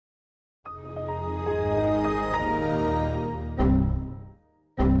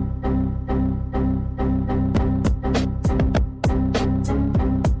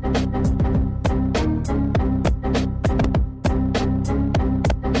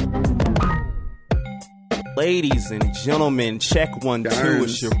Ladies and gentlemen, check 1, 2.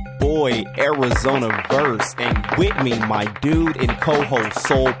 It's your boy Arizona Verse, and with me, my dude and co-host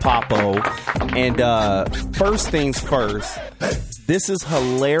Soul Papo. And first things first, this is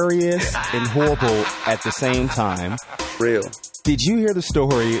hilarious and horrible at the same time. Real. Did you hear the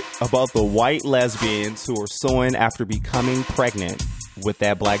story about the white lesbians who are suing after becoming pregnant with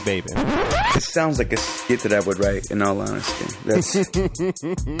that black baby? It sounds like a skit that I would write, in all honesty. That's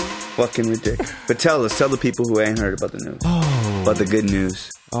fucking ridiculous. But tell the people who ain't heard about the news. About the good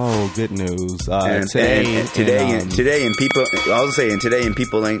news. Oh, good news. Today and people, I was saying today and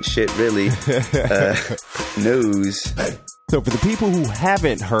people ain't shit really. News. So for the people who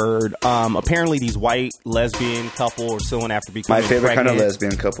haven't heard, apparently these white lesbian couple are suing after becoming my favorite pregnant. kind of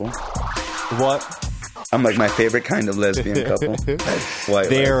lesbian couple. What? I'm like my favorite kind of lesbian couple. White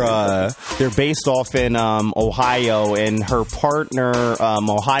They're based off in Ohio, and her partner,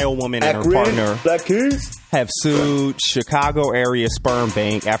 Ohio woman, and her partner Black Keys have sued Chicago area sperm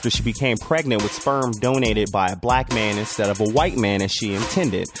bank after she became pregnant with sperm donated by a black man instead of a white man as she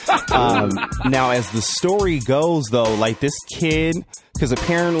intended. Now, as the story goes, though, like this kid, because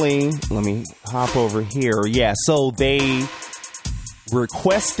apparently, let me hop over here. Yeah, so they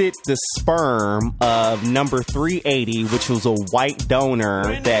requested the sperm of number 380, which was a white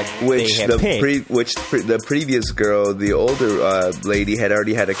donor that they had picked. The previous girl, the older lady, had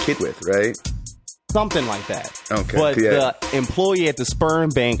already had a kid with, right? Something like that. Okay. But the employee at the sperm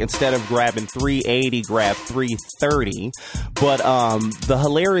bank, instead of grabbing 380, grabbed 330. But the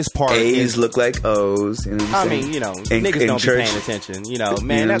hilarious part A's look like O's. You know what I'm saying? I mean, niggas don't be paying attention.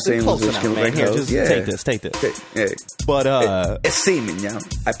 Man, that's close enough, man. Here, just take this. Yeah. But it's semen, yo.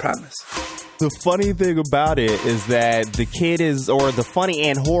 I promise. The funny thing about it is that the funny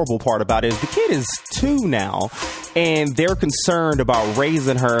and horrible part about it is the kid is 2 now, and they're concerned about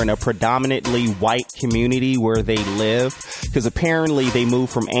raising her in a predominantly white community where they live, because apparently they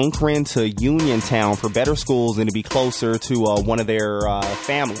moved from Akron to Uniontown for better schools and to be closer to one of their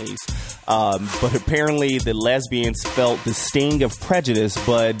families. But apparently the lesbians felt the sting of prejudice,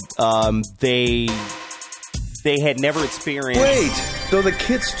 but they had never experienced... Wait, so the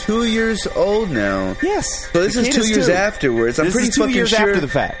kid's 2 years old now? Yes. So this is 2 years afterwards. I'm pretty fucking sure. 2 years after the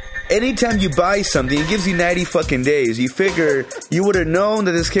fact. Anytime you buy something, it gives you 90 fucking days. You figure you would have known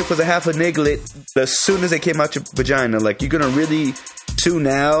that this kid was a half a niglet as soon as they came out your vagina. Like, you're gonna really sue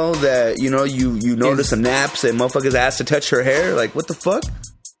now that, you notice some naps and motherfuckers asked to touch her hair? Like, what the fuck?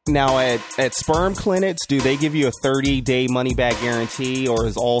 Now, at sperm clinics, do they give you a 30-day money-back guarantee, or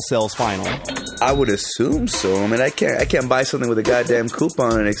is all sales final? I would assume so. I mean, I can't buy something with a goddamn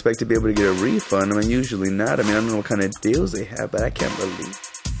coupon and expect to be able to get a refund. I mean, usually not. I mean, I don't know what kind of deals they have, but I can't believe.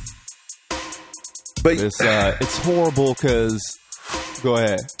 But it's horrible because... Go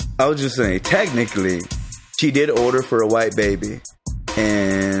ahead. I was just saying, technically, she did order for a white baby,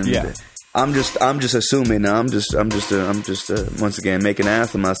 and... Yeah. I'm just assuming. I'm just once again making an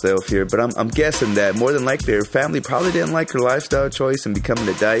ass of myself here. But I'm guessing that more than likely her family probably didn't like her lifestyle choice and becoming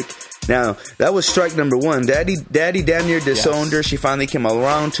a dyke. Now that was strike number 1. Daddy damn near disowned her. She finally came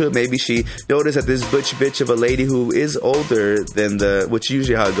around to it. Maybe she noticed that this butch bitch of a lady who is older than which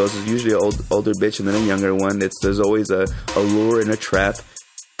usually how it goes is usually an older bitch and then a younger one. There's always a lure and a trap.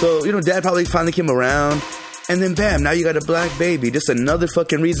 So Dad probably finally came around. And then bam, now you got a black baby. Just another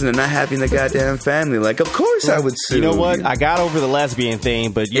fucking reason of not having the goddamn family. Like, of course I would sue. You know what? I got over the lesbian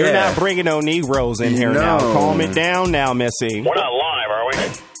thing, but you're not bringing no Negroes in here now. Calm it down now, Missy. We're not live, are we?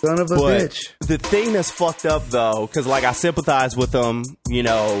 Son of a bitch. The thing that's fucked up, though, because, I sympathize with them,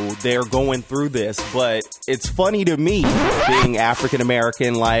 they're going through this, but it's funny to me, being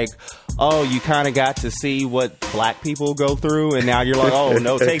African-American, oh, you kind of got to see what black people go through, and now you're like, oh,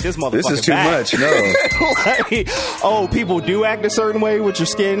 no, take this motherfucker back. This is too much, no. People do act a certain way with your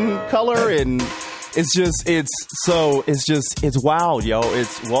skin color, and it's wild, yo.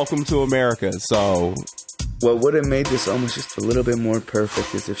 It's welcome to America, so... What would have made this almost just a little bit more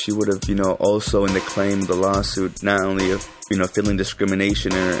perfect is if she would have, also in the claim of the lawsuit, not only of, feeling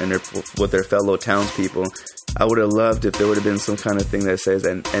discrimination with their fellow townspeople. I would have loved if there would have been some kind of thing that says,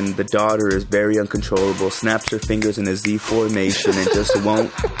 and the daughter is very uncontrollable, snaps her fingers in a Z formation and just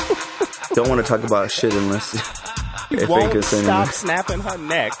don't want to talk about shit unless won't stop snapping her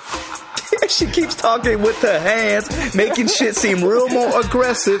neck. She keeps talking with her hands, making shit seem real more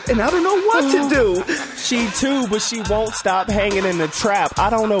aggressive, and I don't know what to do. She too, but she won't stop hanging in the trap. I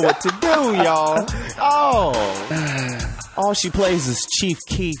don't know what to do, y'all. Oh. All she plays is Chief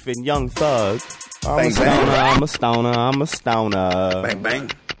Keef and Young Thug. I'm a stoner. Bang, bang.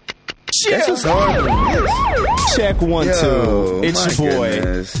 That's just hard. Check 1, 2. It's your boy,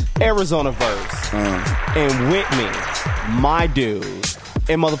 goodness. Arizona Verse. And with me, my dude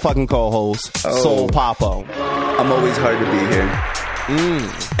and motherfucking co-host, Soul Papo. I'm always hard to be here.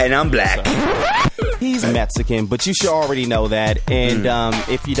 And I'm black. He's Mexican, but you should already know that. And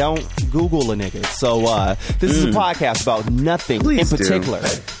if you don't, Google a nigga. So this is a podcast about nothing in particular.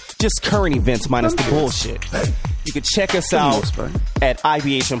 Just current events minus the bullshit. You can check us out at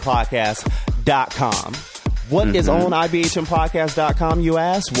ibhnpodcast.com. What is on ibhnpodcast.com, you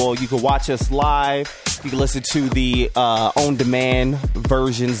ask? Well, you can watch us live. You can listen to the on-demand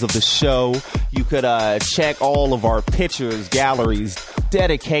versions of the show. You could check all of our pictures, galleries,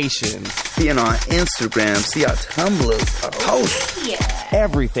 dedications. Being on Instagram, see our Tumblrs, our posts.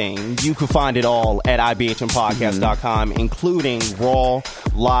 Everything. You can find it all at ibhnpodcast.com, including raw,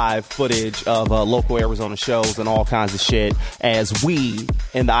 live footage of local Arizona shows and all kinds of shit. As we,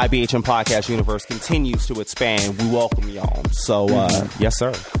 in the IBHM podcast universe, continues to expand, we welcome y'all. So, yes,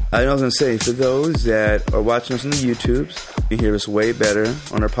 sir. I was going to say, for those that are watching us on the YouTubes, you hear us way better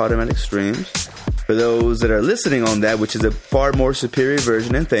on our Podomatic streams. For those that are listening on that, which is a far more superior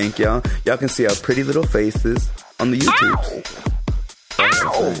version, and thank y'all, y'all can see our pretty little faces on the YouTubes. That's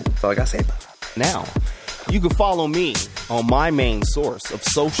all I got to say about it. Now, you can follow me on my main source of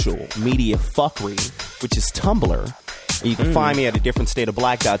social media fuckery, which is Tumblr. And you can find me at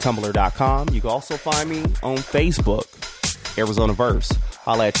adifferentstateofblack.tumblr.com. You can also find me on Facebook, Arizona Verse.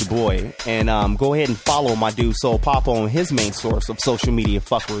 Holla at your boy. And go ahead and follow my dude Soul Papo on his main source of social media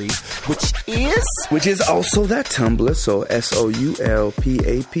fuckery, which is also that Tumblr. So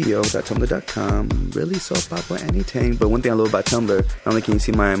SOULPAPO.tumblr.com. Really Soul Papo anything. But one thing I love about Tumblr, not only can you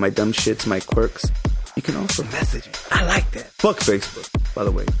see my dumb shits, my quirks, you can also message me. I like that. Fuck Facebook. By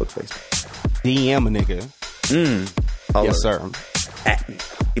the way, fuck Facebook. DM a nigga. Yes, sir. At me.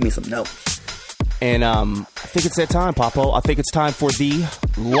 Give me some notes. And I think it's that time, Papo. I think it's time for the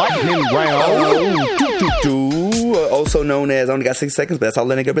lightning round. Also known as, I only got 6 seconds, but that's all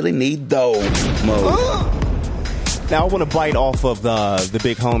that nigga really need, though. Now, I want to bite off of the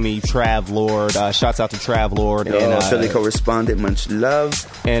big homie, Trav Lord. Shouts out to Trav Lord. And Philly correspondent, much love.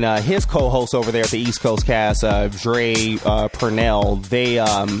 And his co-host over there at the East Coast Cast, Dre Purnell, they...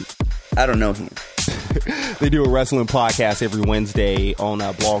 I don't know him. They do a wrestling podcast every Wednesday on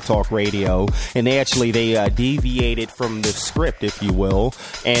Blog Talk Radio, and they deviated from the script, if you will,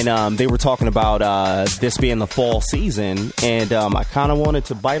 and they were talking about this being the fall season, and I kind of wanted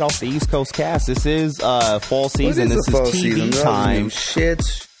to bite off the East Coast Cast. This is fall season. This is TV time.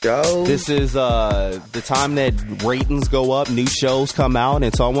 This is the time that ratings go up, new shows come out,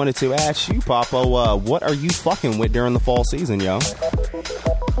 and so I wanted to ask you, Papo, what are you fucking with during the fall season, yo?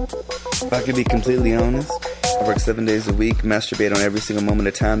 If I could be completely honest, I work 7 days a week, masturbate on every single moment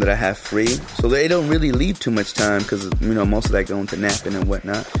of time that I have free. So they don't really leave too much time because, most of that going to napping and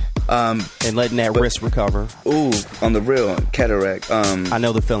whatnot. And letting that wrist recover. Ooh, on the real, cataract. I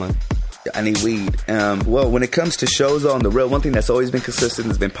know the feeling. I need weed. Well, when it comes to shows on the real, one thing that's always been consistent,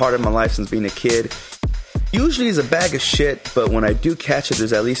 has been part of my life since being a kid, usually is a bag of shit, but when I do catch it,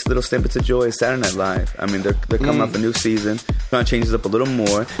 there's at least little snippets of joy. Saturday Night Live. I mean, they're coming off a new season, trying to change it up a little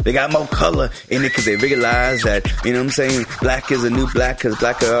more. They got more color in it because they realize that, black is a new black because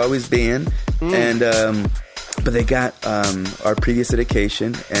black has always been. And, but they got our previous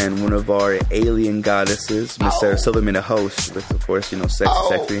dedication and one of our alien goddesses, Miss Sarah Silverman, a host with, of course,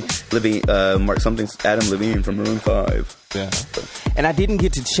 sexy, Adam Levine from Maroon 5. Yeah. And I didn't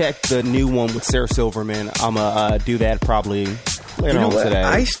get to check the new one with Sarah Silverman. I'm going to do that probably later on today.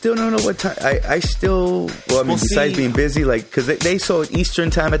 I still don't know what time. Besides being busy, because they saw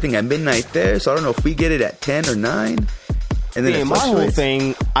Eastern time, I think, at midnight there. So I don't know if we get it at 10 or 9. And then my whole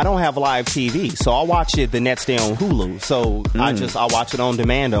thing, I don't have live TV, so I watch it the next day on Hulu. So I watch it on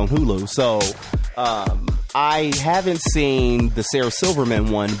demand on Hulu. So I haven't seen the Sarah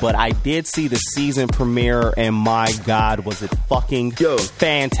Silverman one, but I did see the season premiere, and my God, was it fucking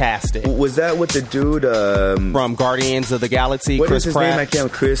fantastic. Was that with the dude from Guardians of the Galaxy, what Chris is his Pratt? name? I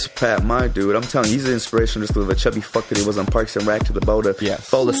can't. Chris Pratt, my dude. I'm telling you, he's an inspiration just because of a chubby fuck that he was on Parks and Rec to the boat of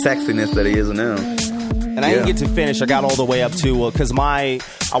all the sexiness that he is now. And I didn't get to finish. I got all the way up to because I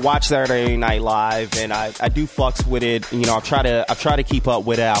watch Saturday Night Live, and I do fucks with it. I try to keep up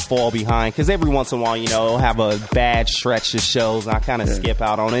with it. I fall behind because every once in a while, I'll have a bad stretch of shows, and I kind of skip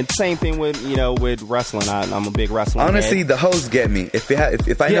out on it. Same thing with with wrestling. I'm a big wrestling. Honestly, head. the hosts get me.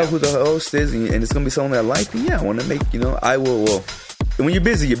 If I know who the host is, and it's gonna be someone that I like, then I want to make. I will. Well, when you're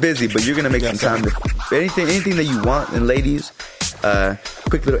busy, but you're gonna make some time. Anything that you want, and ladies,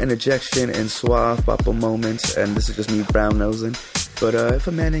 quick little interjection and suave papa moments, and this is just me brown nosing. But if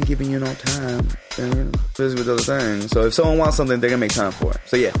a man ain't giving you no time, then you know, busy with other things. So if someone wants something, they're gonna make time for it.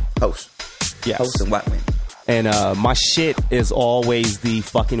 So yeah, host. Yes. Host and White Wing. And my shit is always the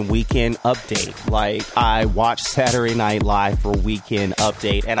fucking Weekend Update. Like, I watch Saturday Night Live for Weekend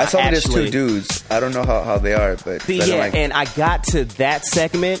Update. And I saw there's two dudes. I don't know how they are, but... and I got to that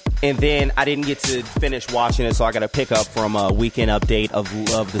segment, and then I didn't get to finish watching it, so I got to pick up from a Weekend Update of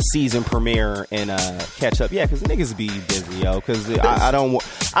the season premiere and catch up. Yeah, because niggas be busy, yo. Because I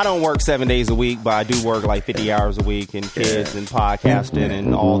don't work 7 days a week, but I do work like 50 hours a week, and kids and podcasting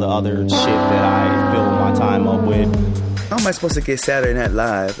and all the other shit that I fill my time up with. How am I supposed to get Saturday Night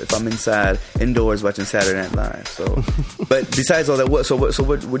Live if I'm indoors watching Saturday Night Live? So, but besides all that, what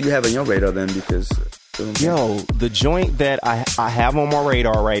do you have on your radar then? Because yo, the joint that I have on my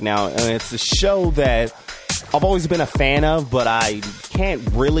radar right now, and it's a show that I've always been a fan of, but I can't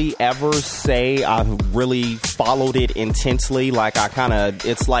really ever say I've really followed it intensely. Like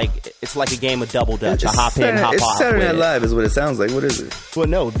it's like a game of double dutch. I hop in, hop off. Saturday Night Live is what it sounds like. What is it? Well,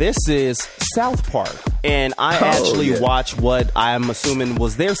 no, this is South Park, and I actually watched what I'm assuming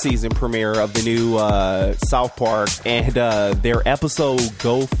was their season premiere of the new South Park, and their episode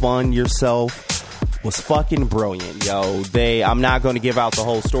 "Go Fund Yourself" was fucking brilliant, yo. I'm not going to give out the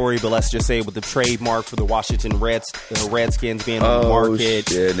whole story, but let's just say with the trademark for the Washington Redskins being on the market.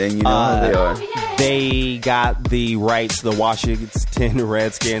 Shit, then you know how they are. They got the rights to the Washington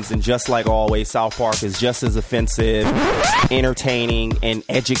Redskins, and just like always, South Park is just as offensive, entertaining, and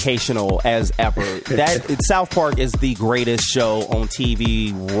educational as ever. South Park is the greatest show on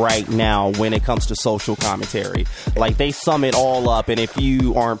TV right now when it comes to social commentary. Like, they sum it all up, and if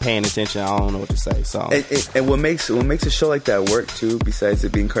you aren't paying attention, I don't know what to say. So, and what makes a show like that work too, besides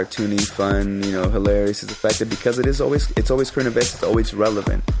it being cartoony, fun, you know, hilarious, is the fact that because it's always current events, it's always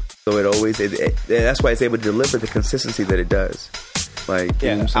relevant. So that's why it's able to deliver the consistency that it does. Like,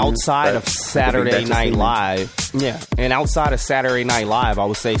 yeah, outside of Saturday Night Live, and outside of Saturday Night Live, I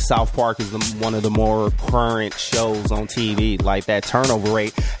would say South Park is one of the more current shows on TV. Like, that turnover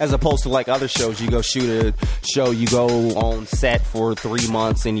rate, as opposed to like other shows, you go shoot a show, you go on set for 3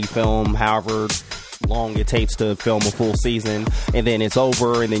 months and you film however long it takes to film a full season, and then it's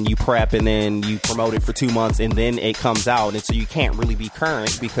over, and then you prep, and then you promote it for 2 months, and then it comes out, and so you can't really be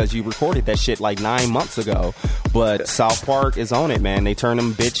current because you recorded that shit like 9 months ago. But South Park is on it, man. They turn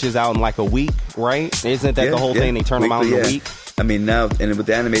them bitches out in like a week, right? Isn't that the whole thing? They turn them out in a week. I mean, now, and with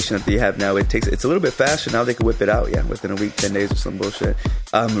the animation that they have now, it's a little bit faster. Now they can whip it out, within a week, 10 days or some bullshit.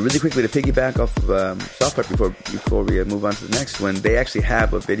 Really quickly, to piggyback off of South Park before we move on to the next one, they actually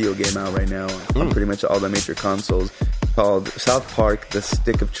have a video game out right now on pretty much all the major consoles called South Park: The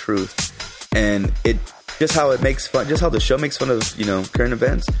Stick of Truth. And just how the show makes fun of, you know, current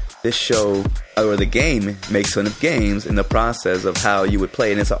events, this show, or the game, makes fun of games in the process of how you would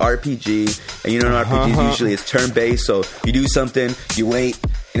play. And it's an RPG, and you know, in RPGs usually it's turn-based, so you do something, you wait,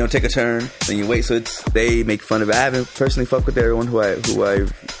 you know, take a turn, then you wait. So they make fun of it. I haven't personally fucked with everyone who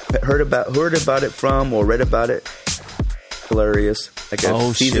I've heard about it from or read about it. Hilarious. Like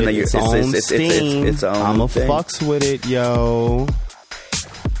a season that it's own I'm a fucks with it, yo.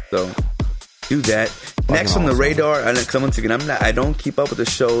 So do that. Next on the radar, and once again, I don't keep up with the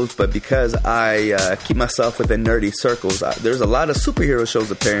shows, but because I keep myself within nerdy circles, there's a lot of superhero shows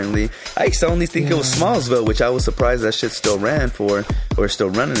apparently. I used to only think it was Smallville, which I was surprised that shit still ran or still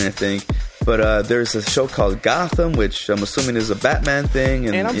running, I think. But there's a show called Gotham, which I'm assuming is a Batman thing.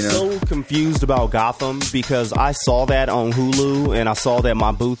 And I'm so confused about Gotham because I saw that on Hulu, and I saw that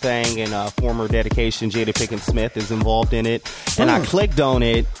my boo thing and former dedication Jada Pinkett Smith is involved in it. And I clicked on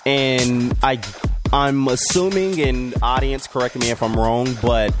it, and I'm assuming, and audience, correct me if I'm wrong,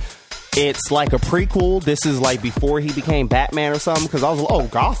 but it's like a prequel. This is like before he became Batman or something, because I was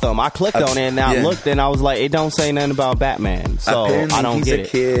like, Gotham. I clicked on it, and I looked, and I was like, it don't say nothing about Batman. So apparently I don't get it. He's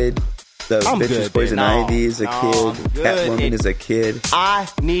a kid. The bitches Poison Ivy is a kid. Catwoman is a kid. I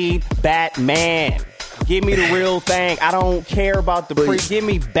need Batman. Give me the real thing. I don't care about the give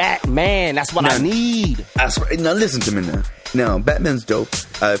me Batman. That's what I need. Now listen to me now. No, Batman's dope.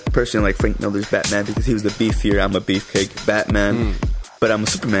 I personally like Frank Miller's Batman because he was the beefier. I'm a beefcake Batman. But I'm a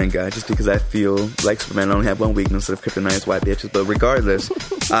Superman guy just because I feel like Superman. I only have one weakness of kryptonite's white bitches. But regardless,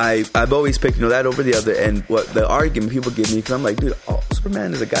 I've always picked that over the other. And what the argument people give me, because I'm like, dude,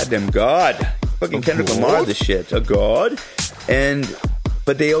 Superman is a goddamn god. Fucking Kendrick Lamar, this shit, a god. And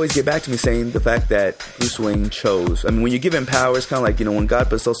But they always get back to me saying the fact that Bruce Wayne chose. I mean, when you give him power, it's kind of like, you know, when God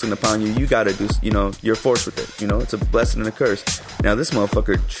puts something upon you, you got to do, you know, you're forced with it. You know, it's a blessing and a curse. Now, this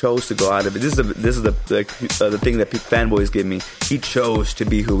motherfucker chose to go out of it. This is the thing that fanboys give me. He chose to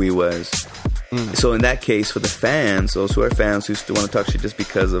be who he was. So in that case, for the fans, those who are fans who still want to talk shit just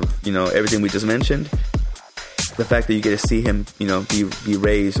because of, you know, everything we just mentioned, the fact that you get to see him, you know, be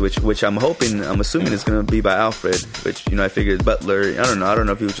raised, which I'm assuming is going to be by Alfred, which, you know, I figured Butler, I don't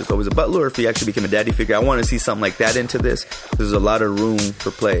know if he was just always a butler or if he actually became a daddy figure. I want to see something like that into this. There's a lot of room for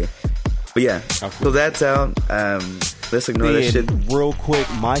play. But yeah, so that's out. Let's ignore that shit. Real quick,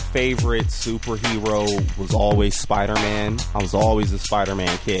 my favorite superhero was always Spider-Man. I was always a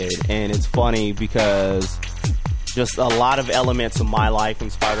Spider-Man kid. And it's funny because just a lot of elements of my life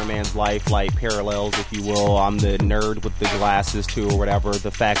and Spider-Man's life, like parallels, if you will. I'm the nerd with the glasses too, or whatever.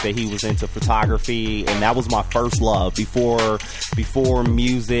 The fact that he was into photography, and that was my first love. Before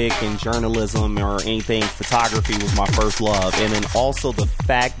music and journalism or anything, photography was my first love. And then also the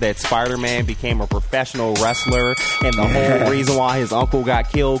fact that Spider-Man became a professional wrestler, and the whole reason why his uncle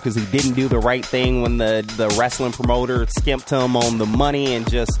got killed because he didn't do the right thing when the wrestling promoter skimped him on the money. And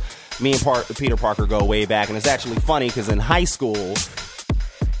just me and Peter Parker go way back. And it's actually funny because in high school,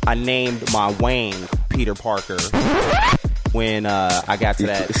 I named my Wayne Peter Parker. When I got to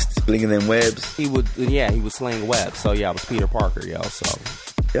that, slinging them webs. He was slinging webs. So yeah, I was Peter Parker, yo. So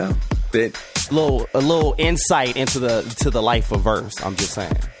yeah, a little insight into the life of verse. I'm just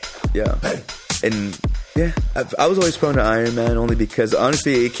saying. Yeah, and yeah, I was always prone to Iron Man only because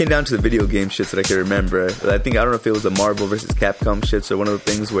honestly, it came down to the video game shits that I can remember. I don't know if it was the Marvel versus Capcom shits or one of the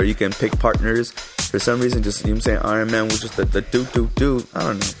things where you can pick partners. For some reason, just, you know what I'm saying, Iron Man was just the do. I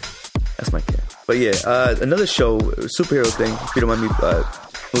don't know. That's my kid. But yeah, another show, superhero thing, if you don't mind me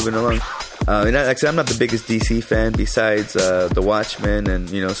moving along. And actually, I'm not the biggest DC fan besides The Watchmen and,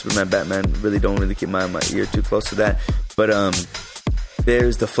 you know, Superman, Batman. Really don't really keep my ear too close to that. But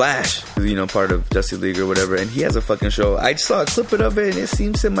there's The Flash, you know, part of Justice League or whatever, and he has a fucking show. I saw a clip of it, and it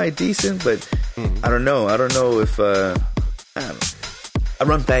seems semi-decent, but I don't know. I don't know if... I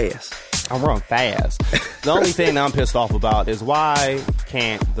run fast. The only thing I'm pissed off about is why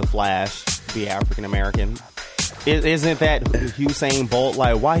can't the Flash be African American? Isn't that Usain Bolt?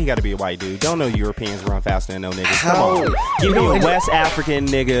 Like, why he got to be a white dude? Don't know Europeans run faster than no niggas. Come on, give me a West African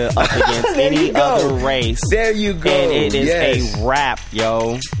nigga up against any other race. There you go. And it is a rap,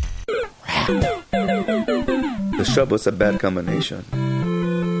 yo. The show was a bad combination.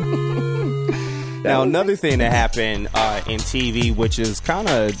 Now, another thing that happened in TV, which is kind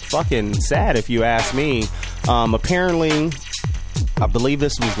of fucking sad if you ask me, apparently, I believe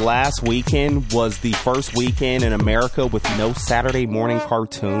this was last weekend, was the first weekend in America with no Saturday morning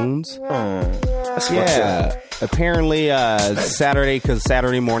cartoons. That's apparently Saturday, because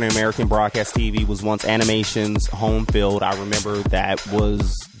Saturday morning American broadcast TV was once animation's home field. I remember that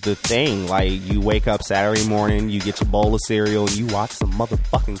was the thing. Like, you wake up Saturday morning, you get your bowl of cereal, and you watch some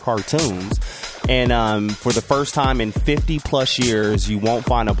motherfucking cartoons. And for the first time in 50 plus years, you won't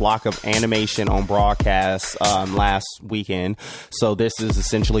find a block of animation on broadcast last weekend. So this is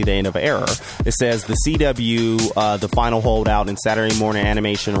essentially the end of an era. It says the CW, the final holdout in Saturday morning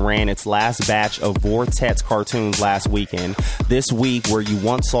animation, ran its last batch of Vortex cartoons last weekend. This week, where you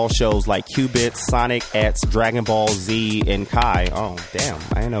once saw shows like Qbits, Sonic X, Dragon Ball Z, and Kai. Oh, damn.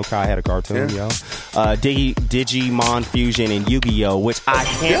 I didn't know Kai had a cartoon, yo. Digimon Fusion and Yu-Gi-Oh!, which I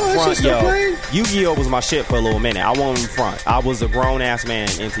can't front, yo. Yu-Gi-Oh! Was my shit for a little minute. I won't even front. I was a grown-ass man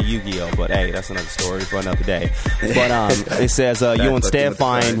into Yu-Gi-Oh! But hey, that's another story for another day. But it says you'll instead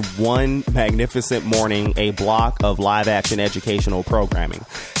find one magnificent morning a block of live-action educational programming.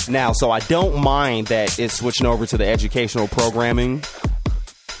 Now, so I don't mind that it's switching over to the educational programming,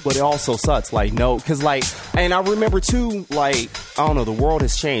 but it also sucks. Like, no, because, like, and I remember too, like, I don't know, the world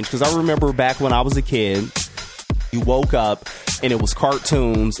has changed. Because I remember back when I was a kid, you woke up and it was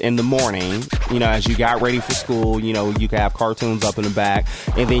cartoons in the morning, you know, as you got ready for school. You know, you could have cartoons up in the back,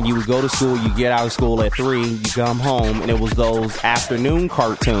 and then you would go to school, you get out of school at 3, you come home, and it was those afternoon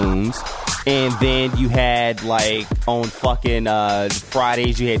cartoons. And then you had, like, on fucking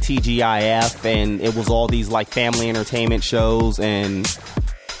Fridays, you had TGIF, and it was all these, like, family entertainment shows, and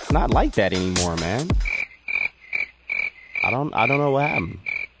it's not like that anymore, man. I don't know what happened.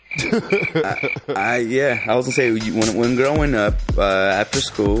 I was gonna say, when growing up after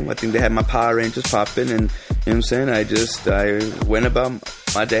school, I think they had my Power Rangers popping, and you know what I'm saying, I went about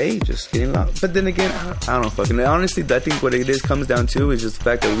my day just getting loud. But then again, I don't know, fucking honestly, I think what it is comes down to is just the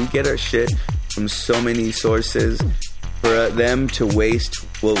fact that we get our shit from so many sources. For them to waste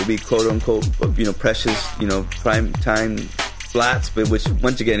what would be quote unquote, you know, precious, you know, prime time slots, but which,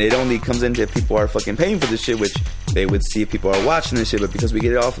 once again, it only comes into if people are fucking paying for this shit, which they would see if people are watching this shit, but because we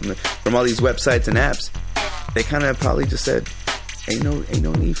get it all from all these websites and apps, they kind of probably just said, ain't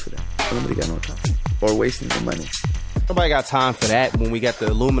no need for that. Nobody got no time. Or wasting their money. Nobody got time for that when we got the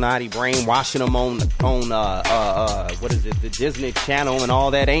Illuminati brainwashing them on what is it, the Disney Channel and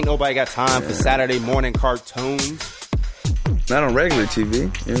all that. Ain't nobody got time for Saturday morning cartoons. Not on regular TV, you know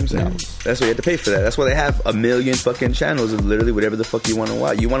what I'm saying? No. That's why you have to pay for that. That's why they have a million fucking channels of literally whatever the fuck you want to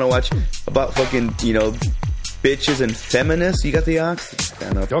watch. You want to watch about fucking, you know, bitches and feminists? You got the Ox.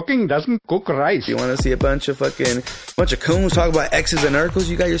 Talking doesn't cook rice. You want to see a bunch of coons talk about X's and Urkels?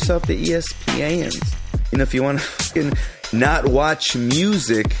 You got yourself the ESPNs. You know, if you want to fucking not watch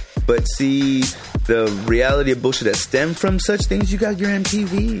music but see the reality of bullshit that stem from such things, you got your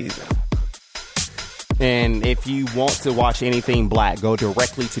MTVs. And if you want to watch anything black, go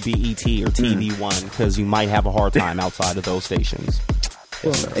directly to BET or TV1 because you might have a hard time outside of those stations.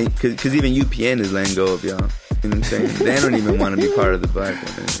 Well, because even UPN is letting go of y'all. You know what I'm saying? They don't even want to be part of the black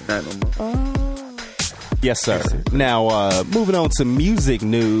one. Not no more. Yes, sir. Now, moving on to music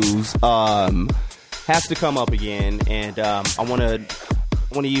news, has to come up again, and I want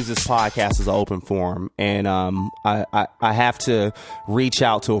to use this podcast as an open forum, and I have to reach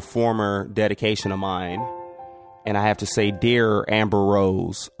out to a former dedication of mine, and I have to say, dear Amber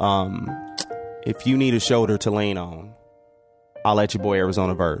Rose, if you need a shoulder to lean on, I'll let your boy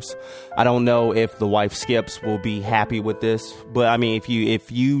Arizona verse. I don't know if the wife Skips will be happy with this, but I mean,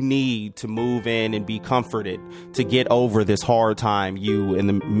 if you need to move in and be comforted to get over this hard time you and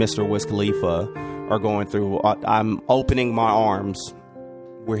the Mr. Wiz Khalifa are going through, I'm opening my arms.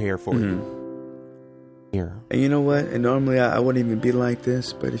 We're here for you. Here. And you know what? And normally I wouldn't even be like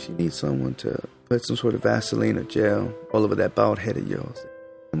this, but if you need someone to put some sort of Vaseline or gel all over that bald head of yours,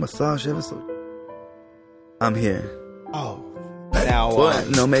 a massage episode, I'm here. Oh. Now, well,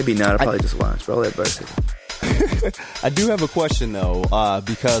 no, maybe not. I'll probably just watch, but I'll let Buzz it. I do have a question, though,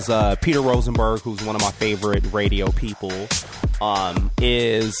 because Peter Rosenberg, who's one of my favorite radio people,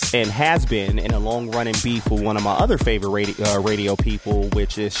 is and has been in a long-running beef with one of my other favorite radio people,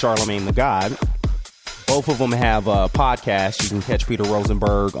 which is Charlamagne the God. Both of them have podcasts. You can catch Peter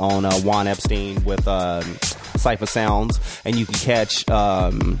Rosenberg on Juan Epstein with Cypher Sounds, and you can catch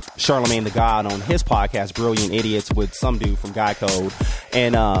Charlamagne the God on his podcast, Brilliant Idiots, with some dude from Guy Code.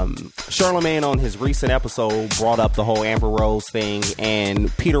 And Charlamagne on his recent episode brought up the whole Amber Rose thing,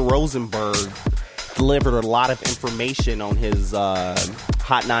 and Peter Rosenberg delivered a lot of information on his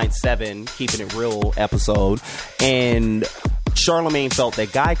Hot 97 Keeping It Real episode, and Charlamagne felt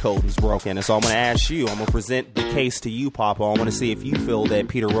that Guy Code was broken. And so I'm going to ask you, I'm going to present the case to you, Papa. I want to see if you feel that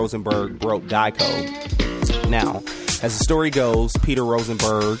Peter Rosenberg broke Guy Code. Now, as the story goes, Peter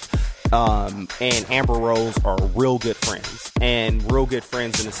Rosenberg and Amber Rose are real good friends, and real good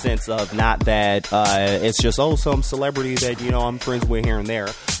friends in the sense of not that it's just, some celebrity that, you know, I'm friends with here and there.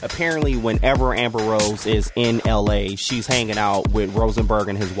 Apparently, whenever Amber Rose is in LA, she's hanging out with Rosenberg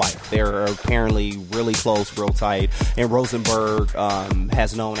and his wife. They're apparently really close, real tight, and Rosenberg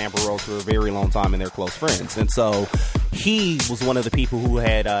has known Amber Rose for a very long time, and they're close friends. And so he was one of the people who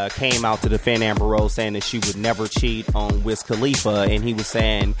had came out to defend Amber Rose, saying that she would never cheat on Wiz Khalifa, and he was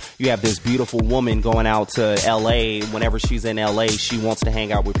saying, you have this beautiful woman going out to LA. Whenever she's in LA, she wants to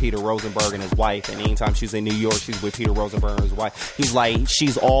hang out with Peter Rosenberg and his wife, and anytime she's in New York, she's with Peter Rosenberg and his wife. He's like,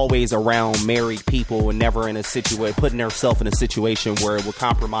 she's always around married people and never in a situation, putting herself in a situation where it would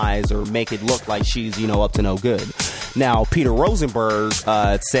compromise or make it look like she's, you know, up to no good. Now, Peter Rosenberg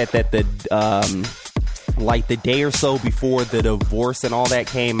said that like the day or so before the divorce and all that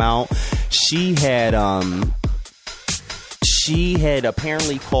came out, she had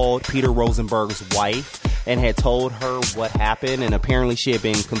apparently called Peter Rosenberg's wife and had told her what happened, and apparently she had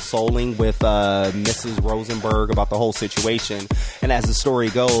been consoling with Mrs. Rosenberg about the whole situation. And as the story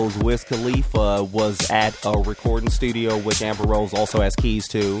goes, Wiz Khalifa was at a recording studio, which Amber Rose also has keys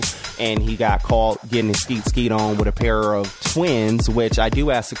to, and he got caught getting his skeet on with a pair of twins, which I do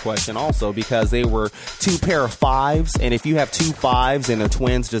ask the question also, because they were two pair of fives, and if you have two fives and they're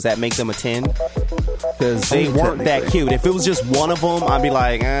twins, does that make them a 10? Because they weren't that cute. If it was just one of them, I'd be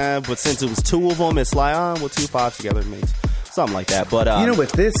like, but since it was two of them, it's like, well, two fives together makes something like that. But you know what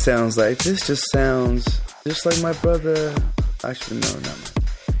this sounds like? This just sounds just like my brother. Actually, no, not my.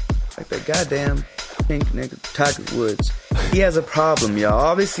 Like that goddamn pink nigga, Tiger Woods. He has a problem, y'all.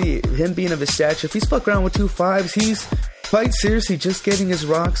 Obviously, him being of his stature, if he's fucking around with two fives, he's quite seriously just getting his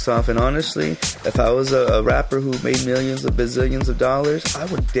rocks off. And honestly, if I was a rapper who made millions of bazillions of dollars, I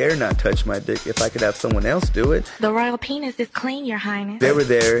would dare not touch my dick if I could have someone else do it. The royal penis is clean, Your Highness. They were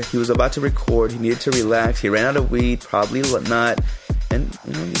there. He was about to record. He needed to relax. He ran out of weed, probably not. And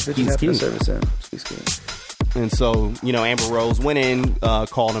these bitches have to service him. He's cute. And so, Amber Rose went in,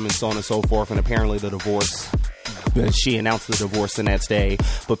 called him and so on and so forth, and apparently she announced the divorce the next day.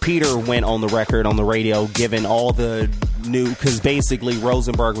 But Peter went on the record, on the radio, giving all the new, because basically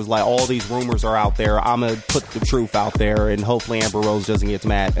Rosenberg was like, all these rumors are out there. I'm going to put the truth out there, and hopefully Amber Rose doesn't get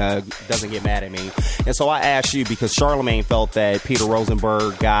mad at me. And so I asked you, because Charlamagne felt that Peter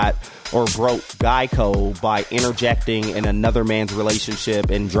Rosenberg broke Geico by interjecting in another man's relationship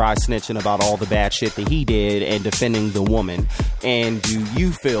and dry snitching about all the bad shit that he did and defending the woman. And do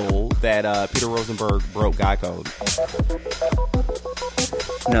you feel that Peter Rosenberg broke Geico?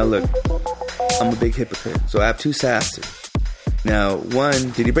 Now look, I'm a big hypocrite, so I have two sides to it. Now,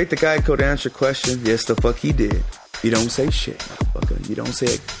 one, did he break the Geico? To answer your question, yes, the fuck he did. You don't say shit, motherfucker. You don't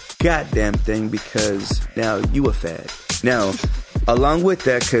say a goddamn thing because now you a fad. Now, along with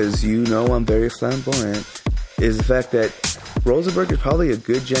that, because I'm very flamboyant, is the fact that Rosenberg is probably a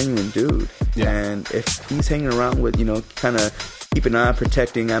good, genuine dude. Yeah. And if he's hanging around with, kind of keep an eye on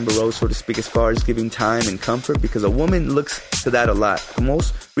protecting Amber Rose, so to speak, as far as giving time and comfort, because a woman looks to that a lot. The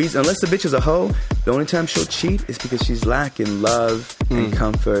most reason, unless the bitch is a hoe, the only time she'll cheat is because she's lacking love and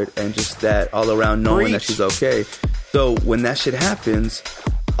comfort and just that all around knowing that she's okay. So when that shit happens,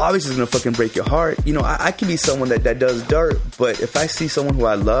 obviously it's gonna fucking break your heart. I can be someone that does dirt, but if I see someone who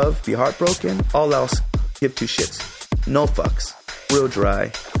I love be heartbroken, all else give two shits. No fucks. Real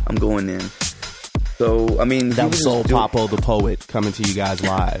dry. I'm going in. So, I mean... That was Soul Papo the Poet coming to you guys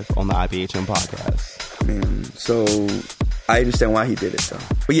live on the IBHM podcast. Man, so... I understand why he did it, though.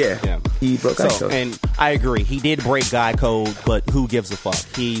 But yeah. He broke Geico. And I agree. He did break Geico, but who gives a fuck?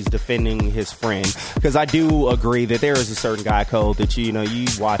 He's defending his friend. Because I do agree that there is a certain Geico that,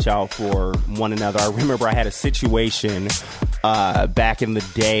 you watch out for one another. I remember I had a situation back in the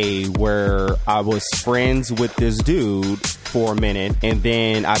day where I was friends with this dude for a minute, and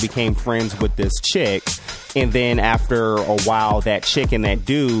then I became friends with this chick. And then after a while, that chick and that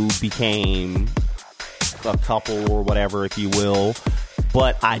dude became... a couple or whatever, if you will,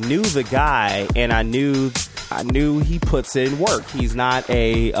 but I knew the guy and I knew he puts in work. He's not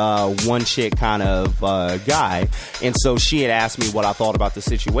a one chick kind of guy. And so she had asked me what I thought about the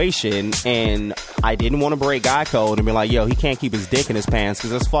situation, and I didn't want to break guy code and be like, yo, he can't keep his dick in his pants because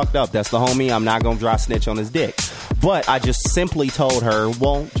that's fucked up. That's the homie. I'm not gonna dry snitch on his dick. But I just simply told her,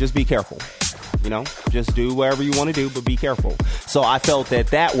 well, just be careful. Just do whatever you want to do, but be careful. So I felt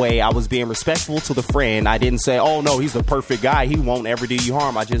that way I was being respectful to the friend. I didn't say, oh, no, he's the perfect guy. He won't ever do you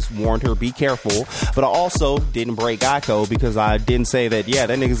harm. I just warned her, be careful. But I also didn't break Geico because I didn't say that, yeah,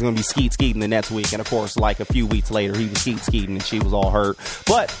 that nigga's going to be skeeting the next week. And, of course, like a few weeks later, he was skeeting and she was all hurt.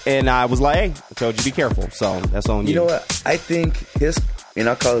 And I was like, hey, I told you be careful. So that's on you. You know what? I think and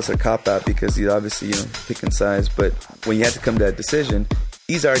I'll call this a cop-out because he's obviously, picking sides. But when you have to come to that decision,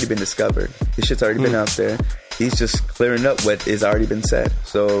 he's already been discovered. His shit's already been out there. He's just clearing up what has already been said.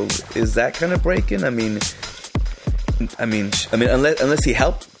 So is that kind of breaking? I mean, unless he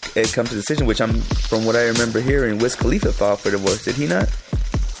helped it come to the decision, which from what I remember hearing, Wiz Khalifa filed for divorce. Did he not?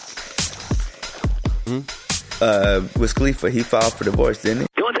 Wiz Khalifa, he filed for divorce, didn't he?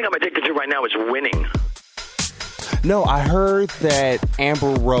 The only thing I'm addicted to right now is winning. No, I heard that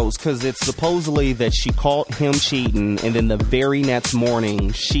Amber Rose, because it's supposedly that she caught him cheating, and then the very next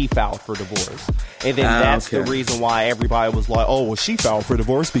morning, she filed for divorce. And then that's the reason why everybody was like, oh, well, she filed for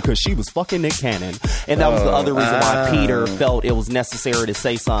divorce because she was fucking Nick Cannon. And that was the other reason why Peter felt it was necessary to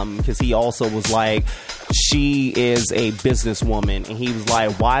say something, because he also was like, she is a businesswoman. And he was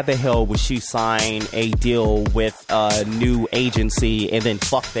like, why the hell would she sign a deal with a new agency and then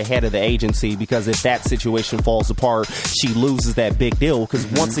fuck the head of the agency? Because if that situation falls apart, she loses that big deal. Because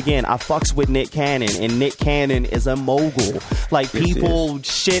once again, I fucks with Nick Cannon, and Nick Cannon is a mogul. Like, people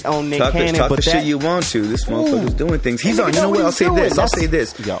shit on Nick Cannon, talk but the shit you want to. This motherfucker's doing things. He's on. You know what? I'll say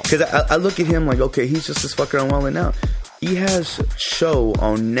this. Because I look at him like, okay, he's just this fucker on Wildin' Out. He has a show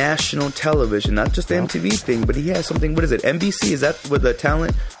on national television, not just the MTV thing, but he has something. What is it? NBC? Is that with the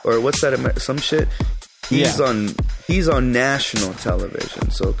talent or what's that? Some shit. He's on national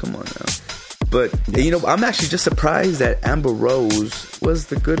television. So come on now. But I'm actually just surprised that Amber Rose was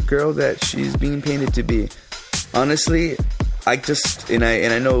the good girl that she's being painted to be. Honestly, I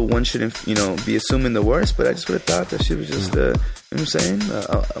know one shouldn't be assuming the worst, but I just would have thought that she was just You know what I'm saying?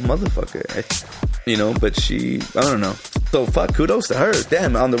 A motherfucker. But she, I don't know. So fuck, kudos to her.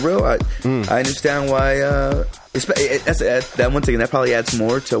 Damn, on the real, I understand why. That one thing that probably adds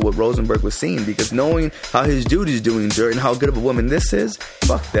more to what Rosenberg was seeing, because knowing how his dude is doing dirt and how good of a woman this is,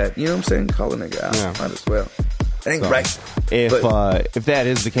 fuck that. You know what I'm saying? Call a nigga out. Yeah. Might as well. That ain't right. If that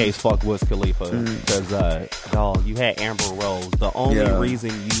is the case, fuck Wiz Khalifa. Because, dog, you had Amber Rose. The only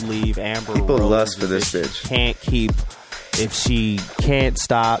reason you leave Amber People Rose lust for this bitch. If she can't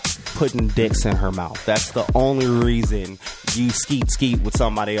stop putting dicks in her mouth. That's the only reason you skeet with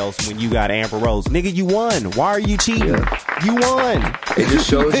somebody else when you got Amber Rose. Nigga, you won. Why are you cheating? Yeah. You won. It just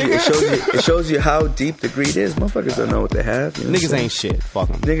shows you. It shows you how deep the greed is. Motherfuckers don't know what they have. You know Niggas ain't shit. Fuck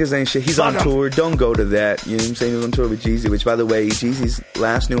them. Niggas ain't shit. He's on tour. Don't go to that. You know what I'm saying? He's on tour with Jeezy, which, by the way, Jeezy's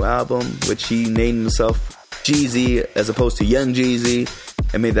last new album, which he named himself Jeezy as opposed to Young Jeezy,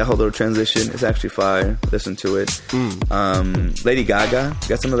 and made that whole little transition. It's actually fire. Listen to it. Lady Gaga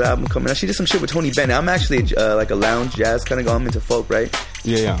got some of the album coming out. She did some shit with Tony Bennett. I'm actually like a lounge jazz kind of going into folk, right?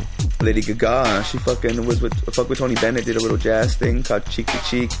 Yeah. Lady Gaga, she fucking was with Tony Bennett, did a little jazz thing called Cheek to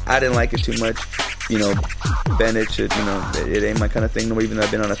Cheek. I didn't like it too much. Bennett should, it ain't my kind of thing. No, even though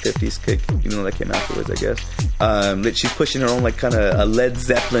I've been on a 50s kick, even though that came afterwards, I guess. She's pushing her own like kind of a Led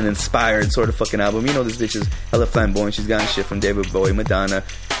Zeppelin inspired sort of fucking album. This bitch is hella flamboyant. She's gotten shit from David Bowie, Madonna.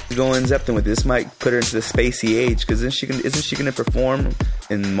 She's going Zeppelin with this. Might put her into the spacey age, because isn't she gonna perform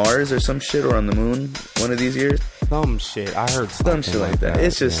in Mars or some shit, or on the moon one of these years? Some shit. I heard some shit like that.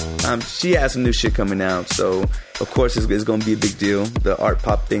 It's just she has some new shit coming out, so of course it's gonna be a big deal. The art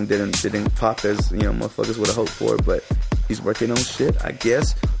pop thing didn't pop as motherfuckers would have hoped for, but he's working on shit, I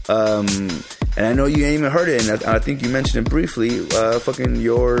guess. And I know you ain't even heard it, and I think you mentioned it briefly.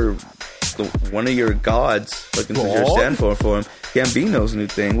 One of your gods, since you're stand for him, Gambino's new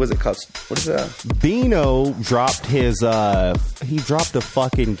thing. What is it called? What is that? Bino dropped he dropped a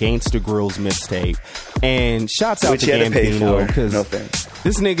fucking Gangsta Grills mixtape, and shouts out to Gambino, because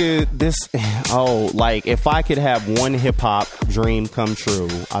this nigga, if I could have one hip hop dream come true,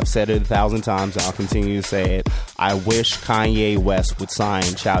 I've said it 1,000 times and I'll continue to say it. I wish Kanye West would sign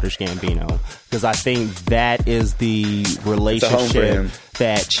Childish Gambino, because I think that is the relationship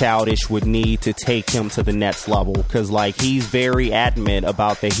that Childish would need to take him to the next level, because he's very adamant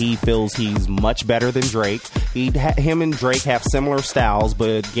about that he feels he's much better than Drake. Him and Drake have similar styles,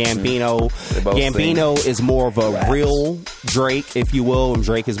 but Gambino is more of a real Drake, if you will, and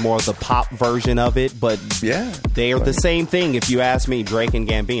Drake is more of the pop version of it, but they are the same thing if you ask me, Drake and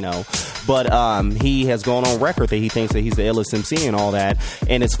Gambino. But he has gone on record that he thinks that he's the illest MC and all that,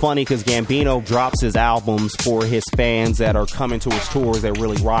 and it's funny because Gambino drops his albums for his fans that are coming to his tours that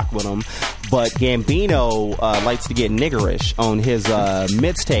really rock with him, but Gambino likes to get niggerish on his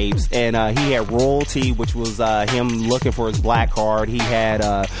mixtapes, and he had Royalty, which was him looking for his black card. He had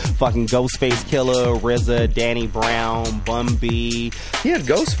fucking Ghostface Killah, RZA, Danny Brown, Bun B. He had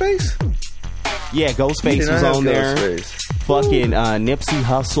Ghostface? Yeah, Ghostface was on there. Fucking Nipsey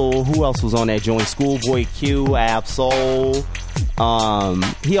Hussle. Who else was on that joint? Schoolboy Q, Ab-Soul.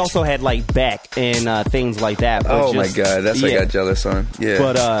 He also had Beck and things like that. But my god, that's what I got jealous on. Yeah,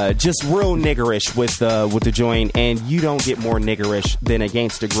 but just real niggerish with the joint, and you don't get more niggerish than a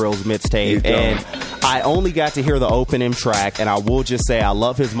Gangsta Grills mixtape. And I only got to hear the opening track, and I will just say I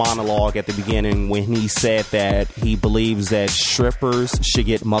love his monologue at the beginning when he said that he believes that strippers should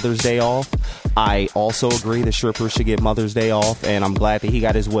get Mother's Day off. I also agree that strippers should get Mother's Day off, and I'm glad that he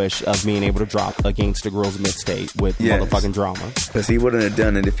got his wish of being able to drop a Gangsta Grills mixtape with motherfucking drama. Because he wouldn't have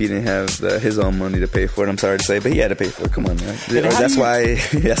done it if he didn't have his own money to pay for it. I'm sorry to say, but he had to pay for it. Come on, man. That's why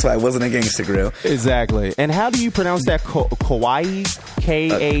it wasn't a Gangsta Grill. Exactly. And how do you pronounce that? Kauai?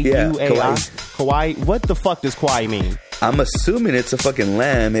 K-A-U-A-I? Kauai? What the fuck does Kauai mean? I'm assuming it's a fucking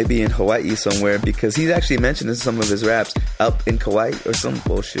land, maybe in Hawaii somewhere, because he's actually mentioned in some of his raps up in Kauai or some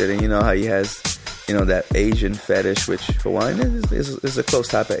bullshit. And you know how he has, that Asian fetish, which Hawaiian is a close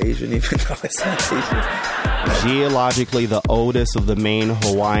type of Asian, even though it's not Asian. Geologically, the oldest of the main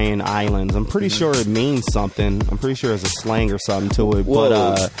Hawaiian islands. I'm pretty sure it means something. I'm pretty sure there's a slang or something to it. Whoa.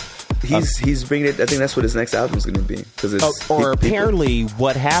 But he's bringing it. I think that's what his next album's going to be. Apparently,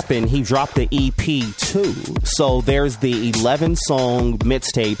 what happened? He dropped the EP too. So there's the 11-song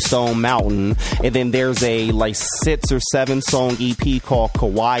mixtape Stone Mountain, and then there's a 6 or 7 song EP called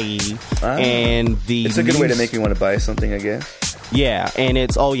Kauai, and it's a good way to make me want to buy something, I guess. Yeah, and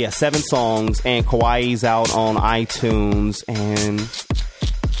it's 7 songs, and Kauai's out on iTunes, and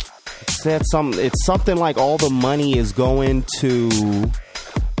it's something like all the money is going to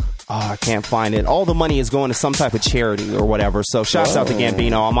I can't find it. All the money is going to some type of charity or whatever. So shouts out to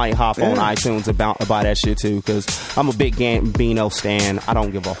Gambino. I might hop on iTunes and buy that shit too, because I'm a big Gambino stan. I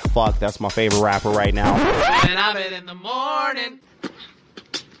don't give a fuck. That's my favorite rapper right now. And I'm in the morning.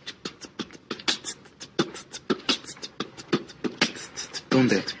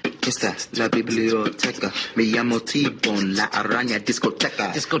 ¿Dónde está la biblioteca? Me llamo T-Bone, la araña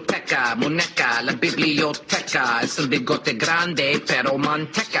discoteca. Discoteca, muñeca, la biblioteca. Es un bigote grande, pero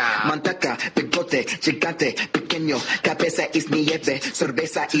manteca. Manteca, bigote, gigante, pequeño. Cabeza es nieve,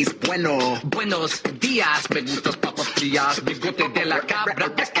 cerveza es bueno. Buenos días, me gustas papas frías. Bigote de la cabra,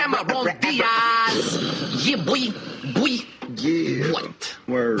 es Cameron Díaz. Yeah, boy. Yeah. What?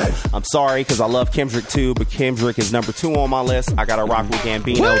 Word. I'm sorry, because I love Kendrick too, but Kendrick is number 2 on my list. I gotta rock with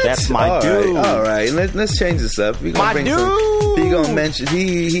Gambino. What? That's my dude. All right. Let's change this up. We My bring dude. He gonna mention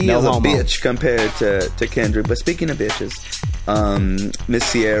he No is a homo. bitch compared to Kendrick. But speaking of bitches, Miss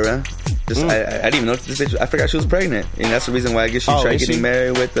Sierra. I didn't even know this bitch. I forgot she was pregnant, and that's the reason why I guess she tried is getting she?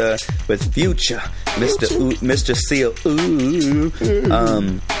 married with Future, Mr. Seal. Ooh.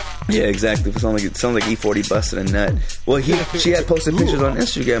 Yeah, exactly. It sounds like E40 busted a nut. Well, she had posted pictures on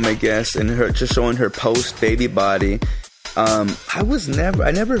Instagram, I guess, and her just showing her post baby body. I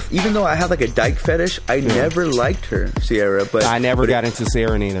never, even though I have like a dyke fetish, I never liked her, Sierra. But I never got into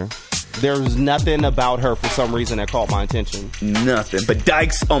Sierra neither. There's nothing about her for some reason that caught my attention. Nothing. But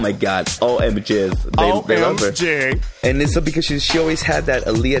dykes, oh my god, OMGs. They love her. And it's so because she always had that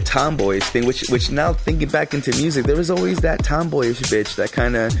Aaliyah tomboyish thing, which now thinking back into music, there was always that tomboyish bitch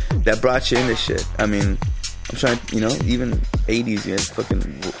that brought you into shit. I mean, I'm trying, even 80s, fucking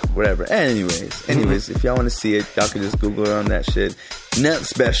whatever. Anyways, if y'all want to see it, y'all can just Google her on that shit. Not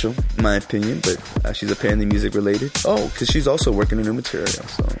special, in my opinion, but she's apparently music related. Oh, because she's also working on new material,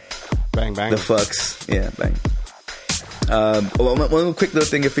 so. Bang, bang. The fucks. Yeah, bang. One quick little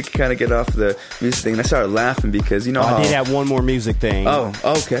thing, if we could kind of get off the music thing. And I started laughing because, how... I did have one more music thing. Oh,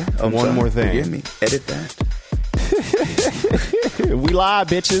 okay. One more thing. Forgive me. Edit that. We live,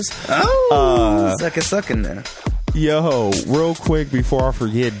 bitches. Oh, sucking there. Yo, real quick before I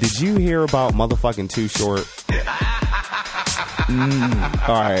forget, did you hear about motherfucking Too Short?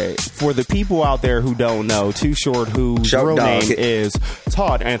 All right. For the people out there who don't know, Too Short, whose real name is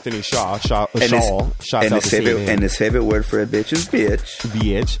Todd Anthony Shaw. And his favorite word for a bitch is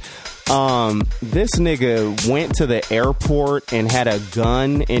bitch. This nigga went to the airport and had a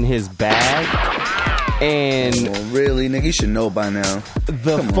gun in his bag. And really, nigga, you should know by now.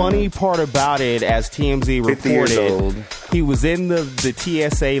 The funny part about it, as TMZ reported, he was in the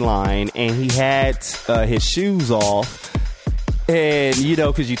TSA line and he had his shoes off. And,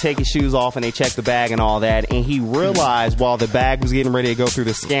 because you take your shoes off and they check the bag and all that. And he realized while the bag was getting ready to go through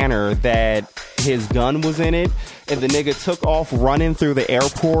the scanner that his gun was in it. And the nigga took off running through the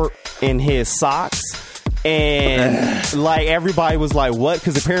airport in his socks. And like everybody was like, what?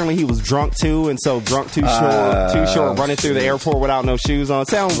 Because apparently he was drunk too. And so drunk too short running through the airport without no shoes on.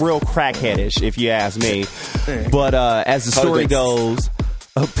 Sounds real crackheadish if you ask me. But as the story goes,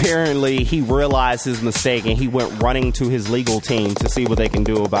 apparently he realized his mistake and he went running to his legal team to see what they can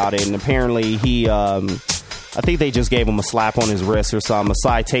do about it. And apparently he I think they just gave him a slap on his wrist or something, a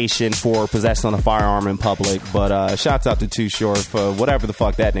citation for possession of a firearm in public. But shouts out to Too Short for whatever the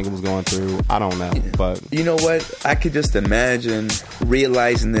fuck that nigga was going through. I don't know, but you know what? I could just imagine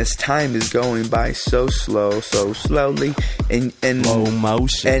realizing this time is going by so slowly, and slow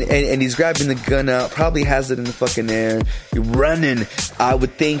motion, and he's grabbing the gun out, probably has it in the fucking air, you're running. I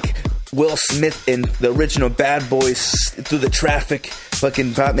would think Will Smith in the original Bad Boys through the traffic.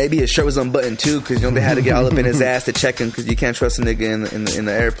 Fucking maybe his shirt was unbuttoned too, because they had to get all up in his ass to check him, because you can't trust a nigga in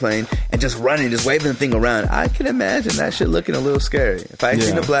the airplane, and just running, just waving the thing around. I can imagine that shit looking a little scary. If I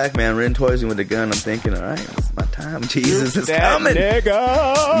seen a black man running towards me with a gun, I'm thinking, all right, it's my time. Jesus is coming.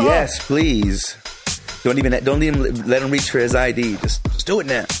 Nigga. Yes, please. Don't even let him reach for his ID. Just do it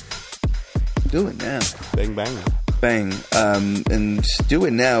now. Do it now. Bang bang. Bang, and do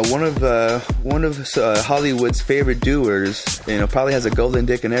it now. One of Hollywood's favorite doers, probably has a golden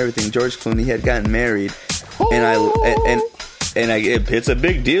dick and everything. George Clooney had gotten married, and it's a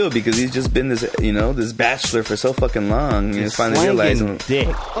big deal because he's just been this bachelor for so fucking long. Finally realizing dick.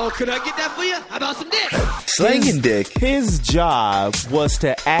 Oh, could I get that for you? How about some dick? Slanging dick. His job was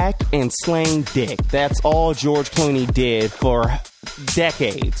to act and slang dick. That's all George Clooney did for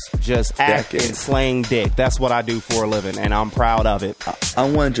decades. Just act and slang dick. That's what I do for a living, and I'm proud of it.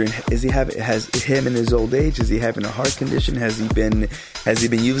 I'm wondering, has him in his old age, is he having a heart condition? Has he been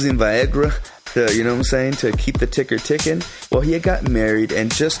using Viagra? to, you know what I'm saying, to keep the ticker ticking. Well, he had got married,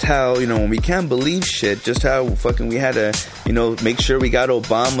 and just how, you know, when we can't believe shit, just how fucking we had to, you know, make sure we got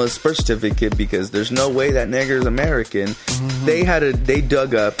Obama's birth certificate because there's no way that nigger's American. Mm-hmm. They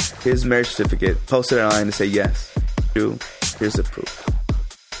dug up his marriage certificate, posted it online to say, yes, true, here's the proof.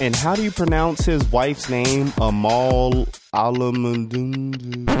 And how do you pronounce his wife's name? Amal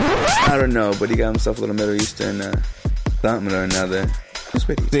Alamadun? I don't know, but he got himself a little Middle Eastern something or another.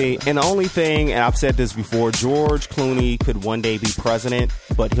 See, and the only thing, and I've said this before, George Clooney could one day be president,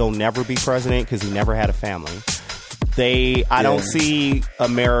 but he'll never be president because he never had a family. I don't see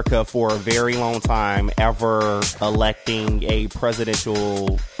America for a very long time ever electing a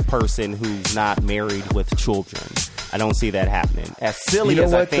presidential person who's not married with children. I don't see that happening. As silly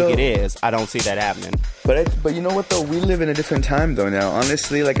as I think it is, I don't see that happening. But you know what, though? We live in a different time, though, now.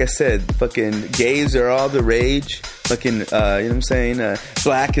 Honestly, like I said, fucking gays are all the rage. Fucking, you know what I'm saying?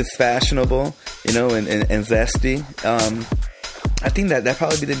 Black is fashionable, you know, and zesty. I think that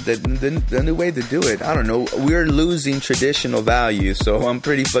probably be the new way to do it. I don't know. We're losing traditional values, so I'm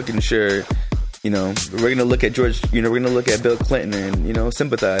pretty fucking sure, you know, we're going to look at George, you know, we're going to look at Bill Clinton and, you know,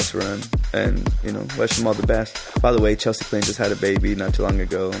 sympathize for him and, you know, wish him all the best. By the way, Chelsea Clinton just had a baby not too long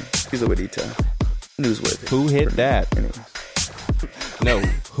ago. He's a Juanita. Newsworthy. Who hit that? Anyways. No,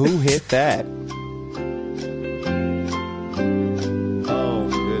 who hit that?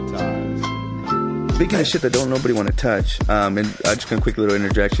 Speaking of shit that don't nobody want to touch, and I'm just going to quick little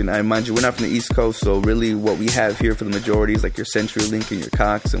interjection. I mind you, we're not from the East Coast, so really what we have here for the majority is like your CenturyLink and your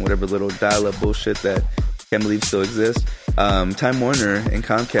Cox and whatever little dial-up bullshit that I can't believe still exists. Time Warner and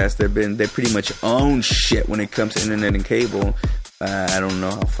Comcast, they pretty much own shit when it comes to internet and cable. I don't know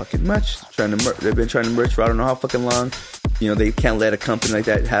how fucking much. They've been trying to merge for I don't know how fucking long. You know, they can't let a company like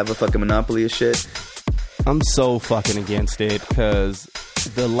that have a fucking monopoly of shit. I'm so fucking against it because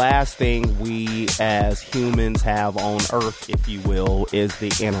the last thing we as humans have on Earth, if you will, is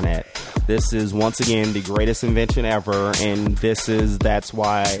the internet. This is once again the greatest invention ever, and that's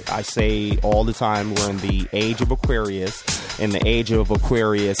why I say all the time we're in the age of Aquarius, and the age of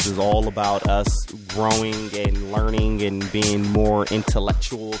Aquarius is all about us growing and learning and being more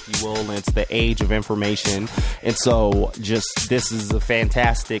intellectual, if you will, and it's the age of information. And so just this is a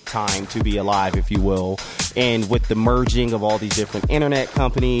fantastic time to be alive, if you will. And with the merging of all these different internet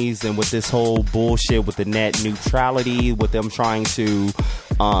companies and with this whole bullshit with the net neutrality, with them trying to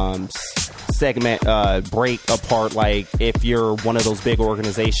break apart, like if you're one of those big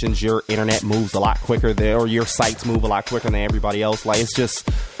organizations, your internet moves a lot quicker there, or your sites move a lot quicker than everybody else. Like, it's just,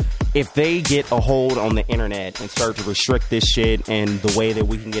 if they get a hold on the internet and start to restrict this shit and the way that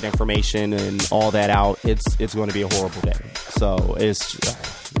we can get information and all that out, it's going to be a horrible day. So it's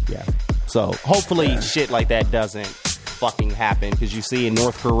so hopefully shit like that doesn't fucking happen, because you see in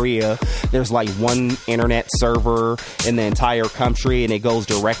North Korea there's like one internet server in the entire country and it goes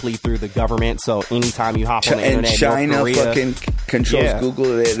directly through the government, so anytime you hop on the internet, China North Korea fucking controls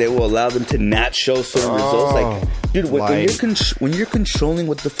Google. They will allow them to not show certain results. Like, dude, when you're controlling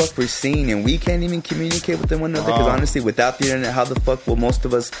what the fuck we're seeing and we can't even communicate with one another, because honestly, without the internet, how the fuck will most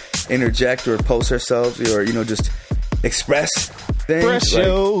of us interject or post ourselves or, you know, just express things? Express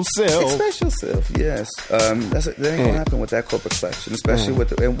yourself. Express yourself, yes. That ain't gonna happen with that corporate collection, especially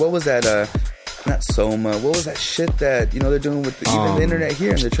with and what was that? Not Soma. What was that shit that, you know, they're doing with even the internet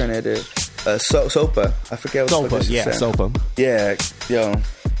here, and they're trying to SOPA. I forget what SOPA. Yeah, SOPA. Yeah, yo,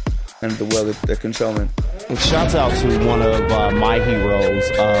 and the world that they're controlling. And shouts out to one of my heroes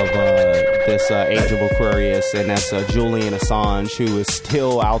of this Age of Aquarius, and that's Julian Assange, who is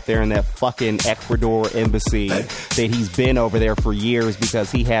still out there in that fucking Ecuador embassy that he's been over there for years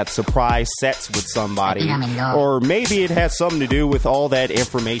because he had surprise sets with somebody. Or maybe it had something to do with all that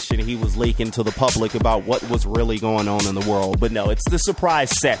information he was leaking to the public about what was really going on in the world. But no, it's the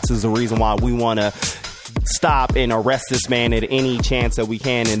surprise sets is the reason why we want to stop and arrest this man at any chance that we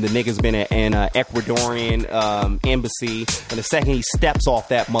can. And the nigga's been in an Ecuadorian embassy, and the second he steps off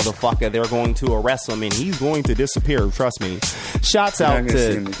that motherfucker, they're going to arrest him and he's going to disappear, trust me. Shouts out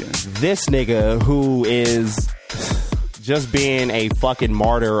to this nigga who is just being a fucking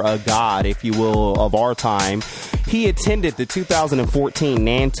martyr, a god, if you will, of our time. He attended the 2014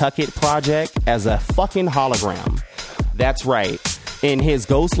 Nantucket Project as a fucking hologram. That's right. In his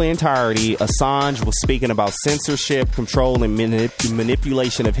ghostly entirety, Assange was speaking about censorship, control, and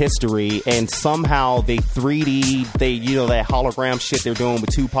manipulation of history, and somehow they 3D, that hologram shit they're doing with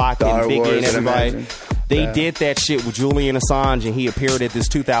Tupac and Biggie and everybody. They did that shit with Julian Assange, and he appeared at this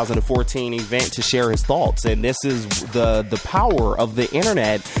 2014 event to share his thoughts. And this is the power of the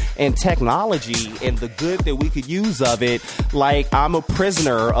internet and technology and the good that we could use of it. Like, I'm a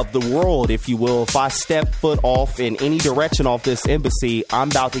prisoner of the world, if you will. If I step foot off in any direction off this embassy, I'm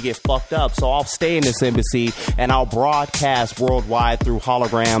about to get fucked up. So I'll stay in this embassy and I'll broadcast worldwide through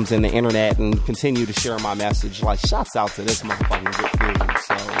holograms and the internet and continue to share my message. Like, shouts out to this motherfucking good dude.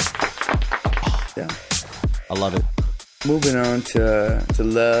 So, Yeah. I love it. Moving on to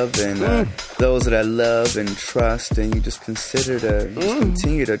love and those that I love and trust, and you just consider to just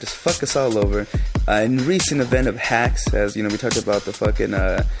continue to just fuck us all over. In recent event of hacks, as you know, we talked about the fucking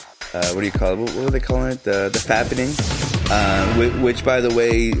what do you call it? What were they calling it? The fappening. Which, by the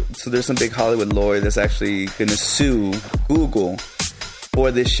way, so there's some big Hollywood lawyer that's actually gonna sue Google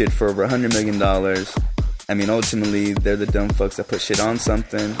for this shit for over $100 million. I mean, ultimately, they're the dumb fucks that put shit on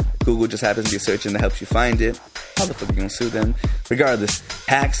something. Google just happens to be a search engine that helps you find it. How the fuck are you gonna sue them? Regardless,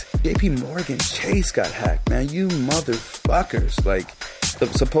 hacks. JP Morgan Chase got hacked, man. You motherfuckers. Like,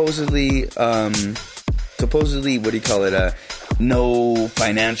 supposedly, what do you call it? No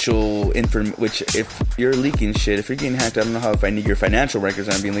financial information, which if you're leaking shit, if you're getting hacked, I don't know how if I need your financial records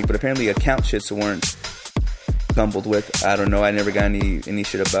aren't being leaked, but apparently account shits weren't stumbled with. I don't know. I never got any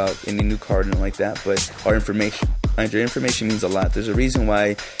shit about any new card and like that, but our information. And your information means a lot. There's a reason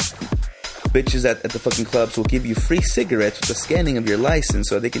why bitches at the fucking clubs will give you free cigarettes with the scanning of your license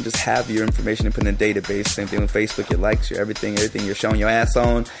so they can just have your information and put in a database. Same thing with Facebook, your likes, your everything you're showing your ass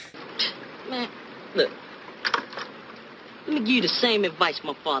on. Man, look. Let me give you the same advice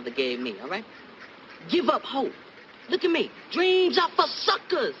my father gave me, all right? Give up hope. Look at me. Dreams are for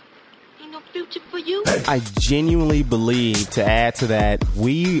suckers. Ain't no future for you. I genuinely believe, to add to that,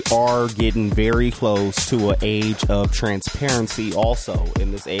 we are getting very close to an age of transparency also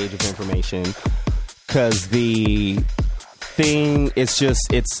in this age of information. Because the thing,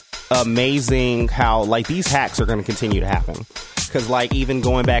 it's amazing how, like, these hacks are going to continue to happen. Because, like, even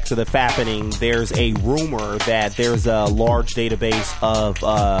going back to the fappening, there's a rumor that there's a large database of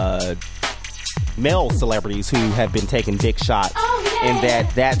male celebrities who have been taking dick shots. And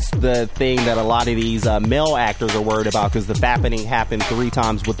that's the thing that a lot of these male actors are worried about, because the fappening happened 3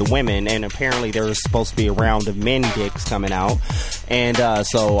 times with the women, and apparently there's supposed to be a round of men dicks coming out. And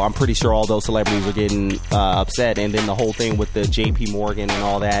so I'm pretty sure all those celebrities are getting upset. And then the whole thing with the JP Morgan and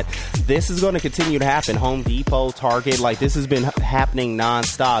all that, this is going to continue to happen. Home Depot, Target, like, this has been happening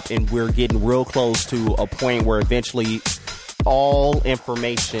nonstop, and we're getting real close to a point where eventually all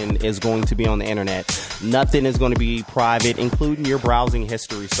information is going to be on the internet. Nothing is going to be private, including your browsing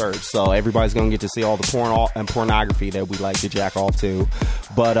history search. So everybody's going to get to see all the porn and pornography that we like to jack off to.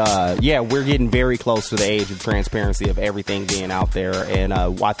 But yeah, we're getting very close to the age of transparency of everything being out there. And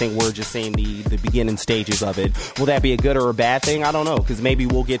I think we're just seeing the beginning stages of it. Will that be a good or a bad thing? I don't know, because maybe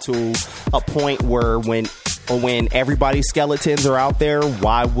we'll get to a point where when everybody's skeletons are out there,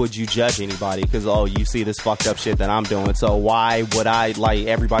 why would you judge anybody? Because, oh, you see this fucked up shit that I'm doing, so why would I, like,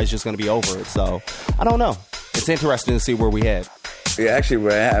 everybody's just going to be over it. So, I don't know. It's interesting to see where we head. Yeah, actually,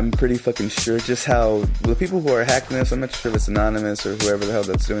 where I am, I'm pretty fucking sure just how the people who are hacking this, I'm not sure if it's anonymous or whoever the hell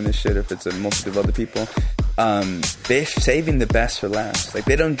that's doing this shit, or if it's a multitude of other people, they're saving the best for last. Like,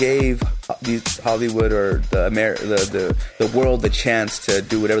 they don't give these Hollywood or the world the chance to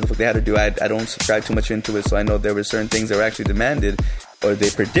do whatever the fuck they had to do. I don't subscribe too much into it, so I know there were certain things that were actually demanded, or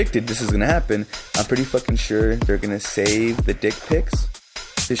they predicted this is going to happen. I'm pretty fucking sure they're going to save the dick pics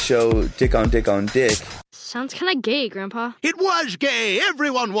to show dick on dick on dick. Sounds kind of gay, Grandpa. It was gay.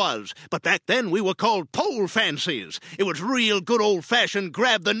 Everyone was. But back then we were called pole fancies. It was real good old-fashioned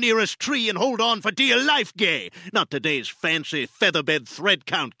grab the nearest tree and hold on for dear life gay. Not today's fancy featherbed thread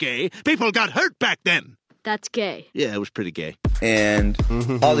count gay. People got hurt back then. That's gay. Yeah, it was pretty gay. And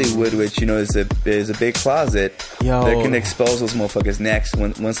Hollywood, which, you know, is a big closet, they're going to expose those motherfuckers next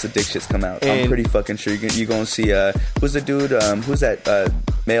once the dick shits come out. I'm pretty fucking sure you're going to see, who's the dude, who's that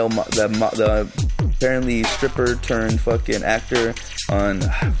male, the apparently stripper turned fucking actor on,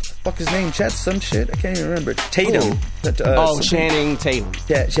 fuck his name, Chad some shit, I can't even remember. Tatum. Channing Tatum.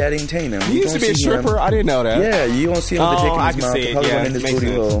 Yeah, Channing Tatum. He used to be a stripper? I didn't know that. Yeah, you won't see him with the dick in his mouth. See it. Probably Yeah, in his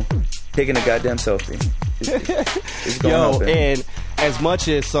booty hole, taking a goddamn selfie. It's going Yo, up, and as much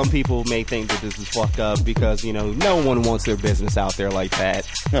as some people may think that this is fucked up because, you know, no one wants their business out there like that.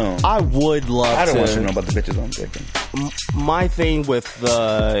 No. I would love to. I don't want you to know about the bitches I'm taking. My thing with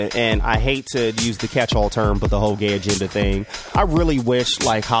and I hate to use the catch-all term, but the whole gay agenda thing, I really wish,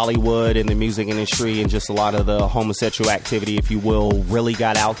 like, Hollywood and the music industry and just a lot of the homosexual activity, if you will, really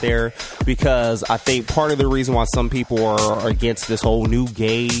got out there, because I think part of the reason why some people are against this whole new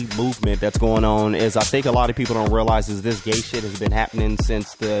gay movement that's going on is I think a lot of people don't realize is this gay shit has been happening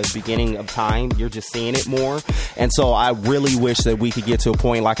since the beginning of time. You're just seeing it more. And so I really wish that we could get to a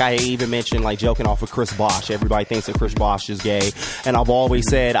point, like I even mentioned, like joking off of Chris Bosh. Everybody thinks that Chris Bosh is gay. And I've always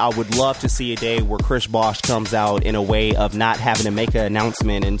said I would love to see a day where Chris Bosh comes out in a way of not having to make an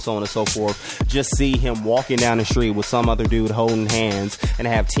announcement and so on and so forth. Just see him walking down the street with some other dude holding hands and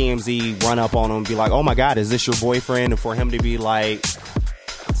have TMZ run up on him and be like, oh my God, is this your boyfriend? And for him to be like,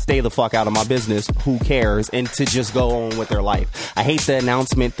 stay the fuck out of my business, who cares, and to just go on with their life. I hate the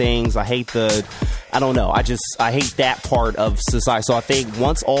announcement things. I hate I hate that part of society. So I think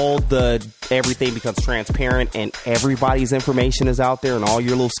once everything becomes transparent and everybody's information is out there and all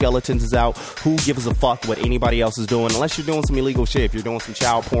your little skeletons is out, who gives a fuck what anybody else is doing? Unless you're doing some illegal shit. If you're doing some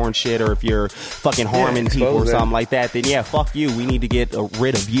child porn shit or if you're fucking harming people or something like that, then yeah, fuck you. We need to get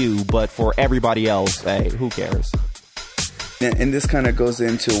rid of you. But for everybody else, hey, who cares? And this kind of goes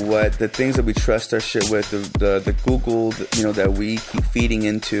into what the things that we trust our shit with, the Google, you know, that we keep feeding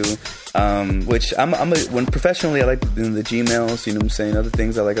into, which when professionally I like to do the Gmails, you know what I'm saying, other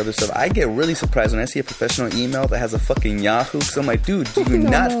things, I like other stuff. I get really surprised when I see a professional email that has a fucking Yahoo, because I'm like, dude, do you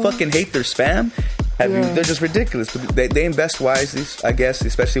not fucking hate their spam? They're just ridiculous. They invest wisely, I guess,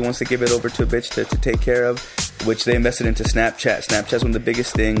 especially once they give it over to a bitch to take care of, which they invested into Snapchat. Snapchat's one of the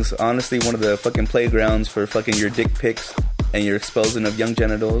biggest things. Honestly, one of the fucking playgrounds for fucking your dick pics and your exposing of young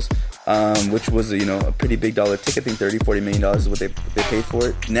genitals, which was, you know, a pretty big dollar ticket. I think $30-40 million is what they paid for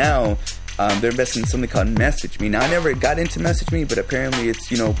it. Now, they're investing in something called MessageMe. Now, I never got into MessageMe, but apparently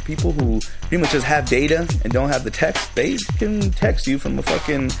it's, you know, people who pretty much just have data and don't have the text, they can text you from a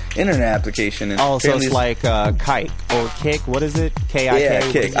fucking internet application. And so it's like Kike or Kick. What is it? K-I-K?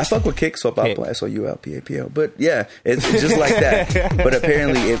 Yeah, Kick. I fuck with Kick, so S-O-U-L-P-A-P-O. But yeah, it's just like that. But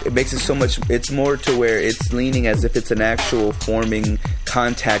apparently it makes it so much, it's more to where it's leaning as if it's an actual forming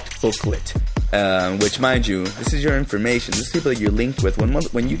contact booklet. Which, mind you, this is your information. This is people that you're linked with.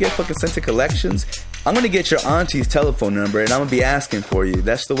 When you get fucking sent to collections, I'm gonna get your auntie's telephone number and I'm gonna be asking for you.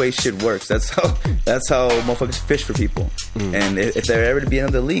 That's the way shit works. That's how motherfuckers fish for people. And if there ever to be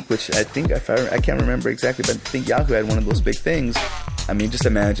another leak, which I think I can't remember exactly, but I think Yahoo had one of those big things. I mean, just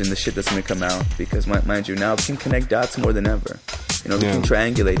imagine the shit that's gonna come out, because mind you, now we can connect dots more than ever. You know, we can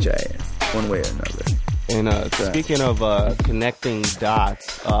triangulate your ass one way or another. And speaking of connecting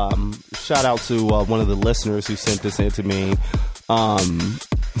dots, shout out to one of the listeners who sent this in to me.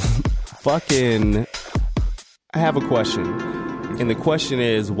 I have a question. And the question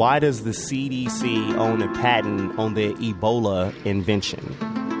is, why does the CDC own a patent on the Ebola invention?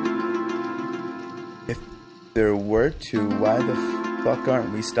 If there were to, why the fuck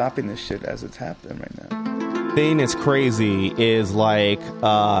aren't we stopping this shit as it's happening right now? Thing that's crazy is like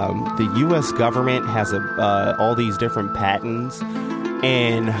the U.S. government has all these different patents,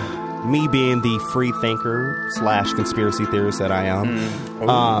 and me being the free thinker / conspiracy theorist that I am,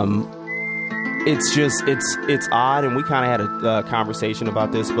 it's odd, and we kind of had a conversation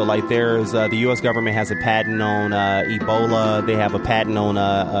about this, but like there's the U.S. government has a patent on Ebola, they have a patent on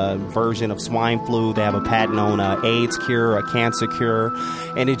a version of swine flu, they have a patent on AIDS cure, a cancer cure,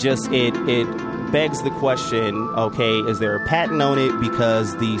 and it begs the question, okay, is there a patent on it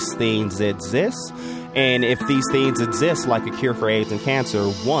because these things exist? And if these things exist, like a cure for AIDS and cancer,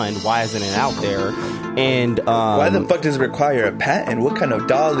 one, why isn't it out there? And why the fuck does it require a patent? What kind of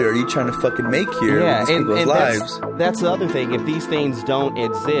dollar are you trying to fucking make here with these people's lives? That's the other thing. If these things don't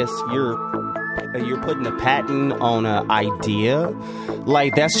exist, you're putting a patent on an idea.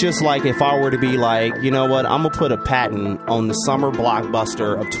 Like, that's just like if I were to be like, you know what, I'm going to put a patent on the summer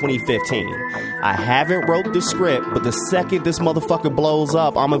blockbuster of 2015. I haven't wrote the script, but the second this motherfucker blows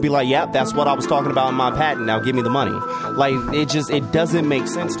up, I'm going to be like, yep, that's what I was talking about in my patent. Now give me the money. Like, it doesn't make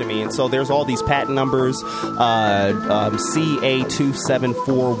sense to me. And so there's all these patent numbers,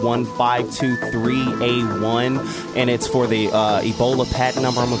 CA2741523A1, and it's for the Ebola patent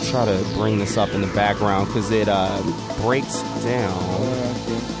number. I'm going to try to bring this up in the background because it breaks down.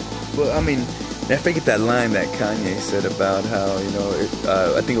 Well, I mean, I forget that line that Kanye said about how, you know,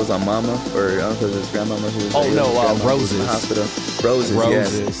 I think it was on Mama, or I don't know if it was his grandmama who was Roses. in the hospital. Roses.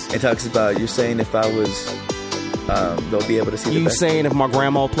 Yes. It talks about, you're saying if I was, they'll be able to see the best. You saying if my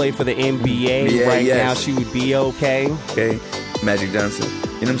grandma played for the NBA now, she would be okay? Okay. Magic Johnson.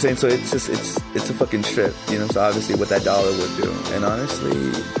 You know what I'm saying? So it's a fucking trip. You know, so obviously what that dollar would do. And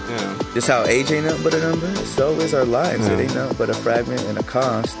honestly, just how age ain't nothing but a number, so is our lives. It ain't nothing but a fragment and a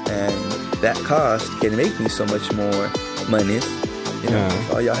cost. And that cost can make me so much more money. You know,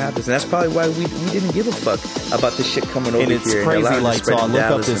 if all y'all have this. And that's probably why we didn't give a fuck about this shit coming over here. And it's crazy, like, so I look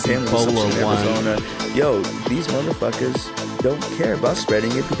up this Ebola one. Yo, these motherfuckers don't care about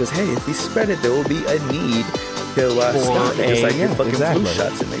spreading it because, hey, if we spread it, there will be a need to stop it. Just like your fucking flu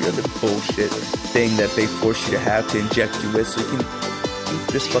shots in there. You're the bullshit thing that they force you to have to inject you with so you can keep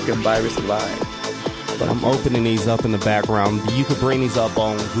this fucking virus alive. I'm opening these up in the background. You could bring these up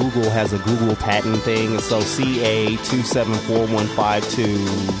on Google, has a Google patent thing. And so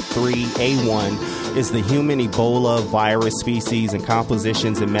CA2741523A1 is the human Ebola virus species and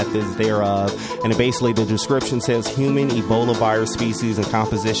compositions and methods thereof. And basically the description says human Ebola virus species and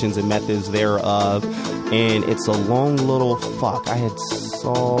compositions and methods thereof. And it's a long little fuck. I had this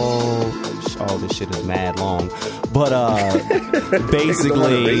shit is mad long. But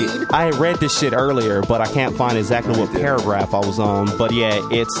basically, I read this shit earlier, but I can't find exactly what paragraph I was on. But yeah,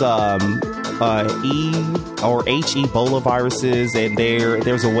 it's E or H Ebola viruses, and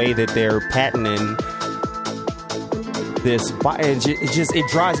there's a way that they're patenting this. It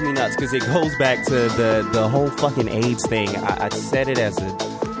drives me nuts because it goes back to the whole fucking AIDS thing. I said it as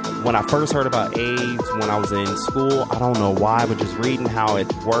when I first heard about AIDS when I was in school. I don't know why, but just reading how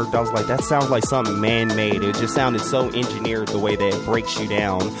it worked, I was like, that sounds like something man-made. It just sounded so engineered the way that it breaks you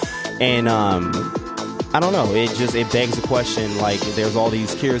down. And I don't know, it begs the question, like, there's all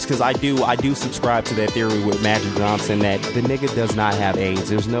these cures, because I do subscribe to that theory with Magic Johnson that the nigga does not have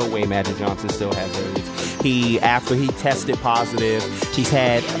AIDS. There's no way Magic Johnson still has AIDS. After he tested positive, he's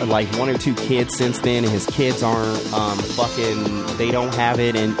had like 1 or 2 kids since then, and his kids aren't they don't have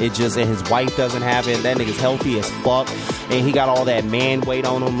it, and and his wife doesn't have it. That nigga's healthy as fuck, and he got all that man weight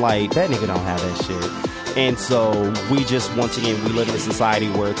on him. Like, that nigga don't have that shit. And so once again, we live in a society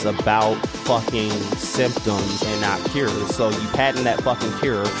where it's about fucking symptoms and not cures. So you patent that fucking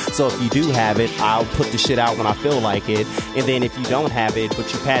cure. So if you do have it, I'll put the shit out when I feel like it. And then if you don't have it,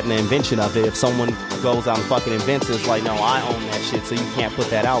 but you patent the invention of it, if someone goes out and fucking invents it, it's like, no, I own that shit, so you can't put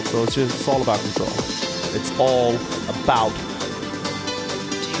that out. So it's all about control. It's all about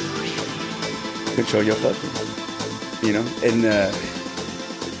control your fucking, you know, and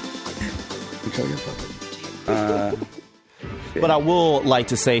control your fucking. But I will like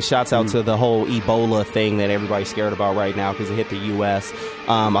to say shouts out to the whole Ebola thing that everybody's scared about right now because it hit the U.S.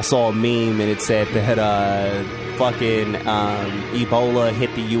 I saw a meme and it said that Ebola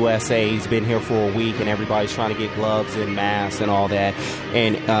hit the USA. He's been here for a week and everybody's trying to get gloves and masks and all that.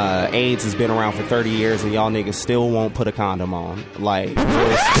 And AIDS has been around for 30 years and y'all niggas still won't put a condom on. Like,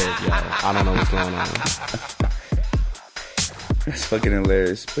 real shit, yo. I don't know what's going on. That's fucking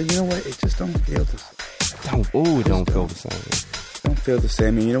hilarious. But you know what? It just don't feel the same. Don't feel the same. Don't feel the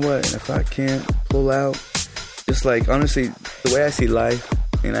same. And you know what? And if I can't pull out, just like, honestly, the way I see life,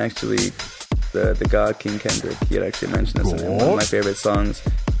 and actually, the God King Kendrick, he had actually mentioned this in one of my favorite songs.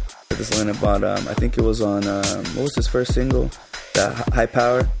 This line about, I think it was on, what was his first single? High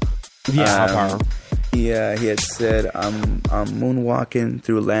Power? Yeah, High Power. Yeah, he had said, I'm moonwalking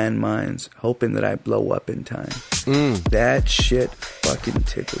through landmines, hoping that I blow up in time. That shit fucking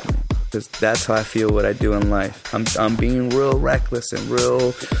tickled me. Because that's how I feel what I do in life. I'm being real reckless and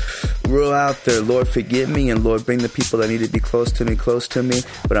real out there. Lord, forgive me, and Lord, bring the people that need to be close to me.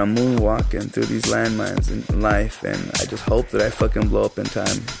 But I'm moonwalking through these landmines in life, and I just hope that I fucking blow up in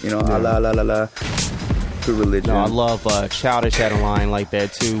time. You know, la. Through religion. No, I love Childish had a line like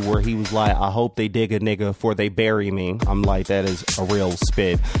that too, where he was like, I hope they dig a nigga before they bury me. I'm like, that is a real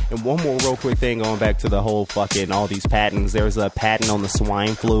spit. And one more real quick thing, going back to the whole fucking all these patents. There's a patent on the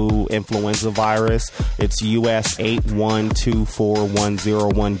swine flu influenza virus. It's US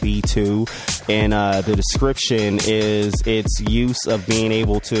 8124101B2, and the description is its use of being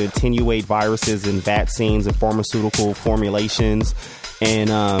able to attenuate viruses in vaccines and pharmaceutical formulations.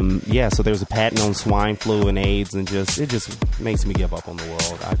 And so there's a patent on swine flu and AIDS, and it just makes me give up on the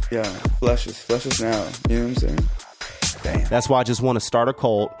world. Flush us now. You know what I'm saying? Damn. That's why I just want to start a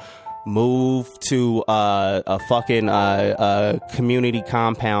cult, move to a fucking community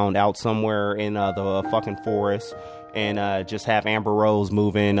compound out somewhere in the fucking forest, and just have Amber Rose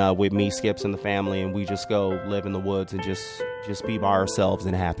move in with me, Skips, and the family, and we just go live in the woods and just be by ourselves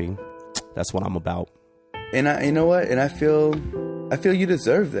and happy. That's what I'm about. And you know what? And I feel you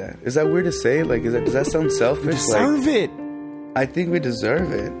deserve that. Is that weird to say? Like, does that sound selfish? Deserve it. I think we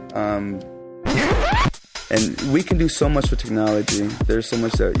deserve it. And we can do so much with technology. There's so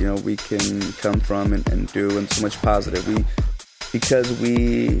much that, you know, we can come from and do, and so much positive. because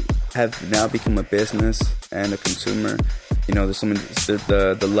we have now become a business and a consumer, you know, there's so many,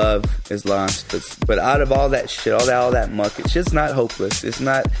 the love is lost. But out of all that shit, all that muck, it's just not hopeless. It's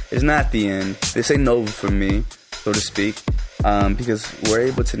not the end. This ain't over for me, so to speak. Because we're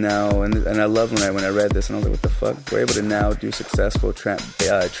able to now, and I love when I read this, and I was like, what the fuck? We're able to now do successful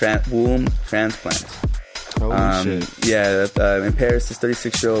womb transplants. Holy shit. Yeah, in Paris, this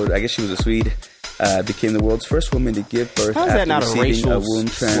 36-year-old, I guess she was a Swede, became the world's first woman to give birth after receiving a womb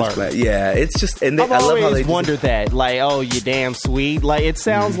transplant. Slur? Yeah, it's just, and I've always wondered that. Like, oh, you damn Swede. Like, it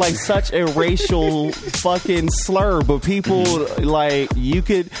sounds like such a racial fucking slur, but people, like, you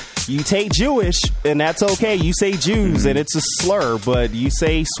take Jewish, and that's okay. You say Jews, and it's a slur, but you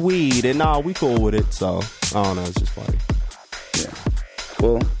say Swede, and nah, we cool with it. So, I don't know, it's just funny. Yeah.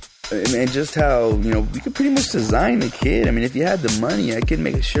 Well, and just how, you know, we could pretty much design a kid. I mean, if you had the money, I could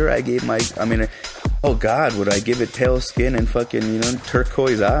make sure I gave oh God, would I give it pale skin and fucking, you know,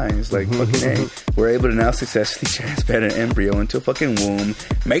 turquoise eyes? Like, fucking A. We're able to now successfully transplant an embryo into a fucking womb,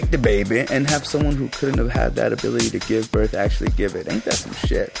 make the baby, and have someone who couldn't have had that ability to give birth actually give it. Ain't that some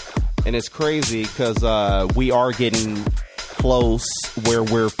shit? And it's crazy because we are getting close where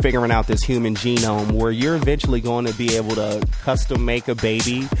we're figuring out this human genome where you're eventually going to be able to custom make a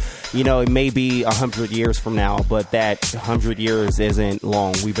baby. You know, it may be 100 years from now, but that 100 years isn't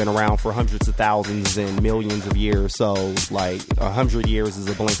long. We've been around for hundreds of thousands and millions of years. So, like, 100 years is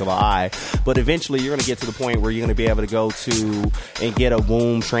a blink of an eye. But eventually, you're going to get to the point where you're going to be able to go to and get a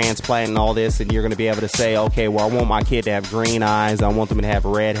womb transplant and all this, and you're going to be able to say, okay, well, I want my kid to have green eyes, I want them to have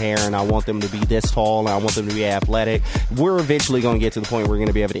red hair, and I want them to be this tall, and I want them to be athletic. We're eventually going to get to the point where we're going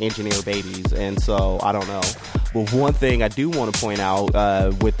to be able to engineer babies. And so, I don't know. But one thing I do want to point out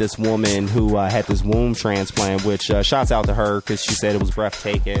with this woman who had this womb transplant, which shouts out to her because she said it was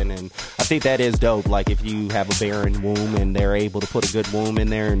breathtaking, and I think that is dope. Like, if you have a barren womb and they're able to put a good womb in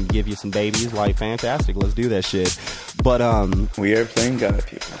there and give you some babies, like, fantastic, let's do that shit. But we are playing God,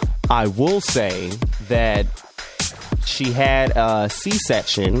 people. I will say that she had a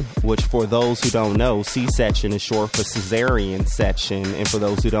C-section, which for those who don't know, C-section is short for cesarean section. And for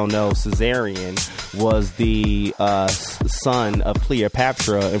those who don't know, cesarean was the son of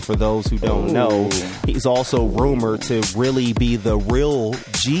Cleopatra. And for those who don't know, he's also rumored to really be the real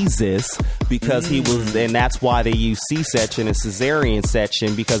Jesus because he was, and that's why they use C-section and cesarean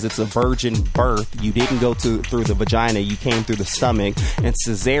section, because it's a virgin birth. You didn't go through the vagina, you came through the stomach. And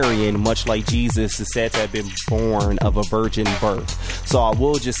cesarean, much like Jesus, is said to have been born of a virgin birth. So I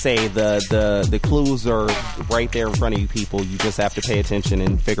will just say the clues are right there in front of you, people. You just have to pay attention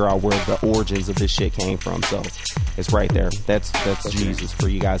and figure out where the origins of this shit came from. So it's right there. That's Jesus for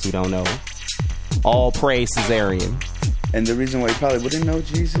you guys who don't know. All praise cesarean. And the reason why you probably wouldn't know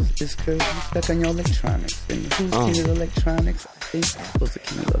Jesus is because you're stuck on your electronics. And who's king of electronics? I think Apple's the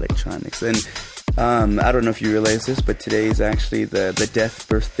king of electronics. And I don't know if you realize this, but today is actually the death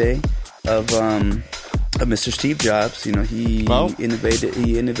birthday of Mr. Steve Jobs. You know, he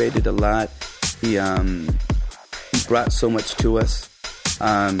innovated a lot. He brought so much to us.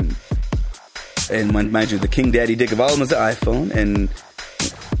 And mind you, the King Daddy Dick of all of them is the iPhone. And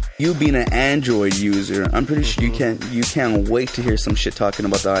you being an Android user, I'm pretty sure you can't wait to hear some shit talking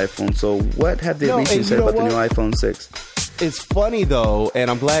about the iPhone. So what have they recently said about the new iPhone 6? It's funny, though, and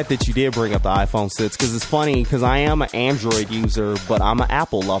I'm glad that you did bring up the iPhone 6, because it's funny, because I am an Android user, but I'm an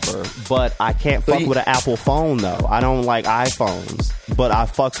Apple lover. But I can't fuck with an Apple phone, though. I don't like iPhones, but I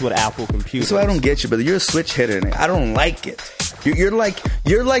fucks with Apple computers. So I don't get you, brother. You're a switch hitter, and I don't like it. You're like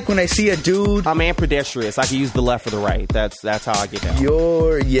when I see a dude. I'm ambidextrous. I can use the left or the right. That's how I get down.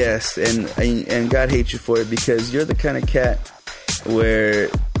 Yes, and God hates you for it, because you're the kind of cat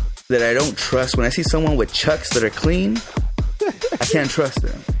that I don't trust. When I see someone with chucks that are clean, I can't trust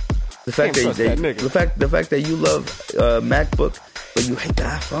them. The fact that you love MacBook, but you hate the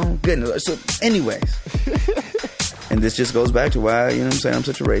iPhone. Goodness. So, anyways, and this just goes back to why, you know what I'm saying, I'm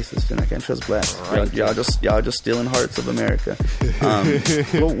such a racist and I can't trust blacks. Right. Y'all just stealing hearts of America.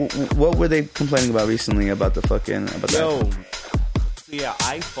 What were they complaining about recently about the iPhone? So yeah,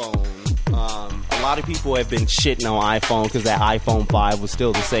 iPhone. A lot of people have been shitting on iPhone because that iPhone 5 was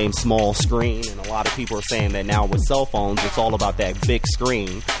still the same small screen, and a lot of people are saying that now with cell phones, it's all about that big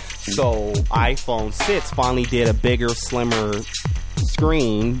screen. So iPhone 6 finally did a bigger, slimmer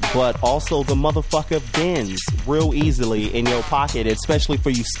screen, but also the motherfucker bends real easily in your pocket, especially for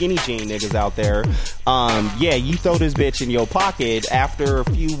you skinny jean niggas out there. Yeah, you throw this bitch in your pocket, after a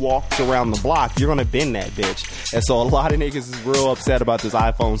few walks around the block, you're gonna bend that bitch. And so a lot of niggas is real upset about this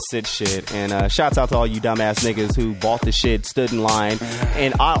iPhone 6 shit. And shouts out to all you dumbass niggas who bought the shit, stood in line.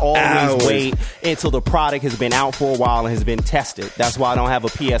 And I always wait until the product has been out for a while and has been tested. That's why I don't have a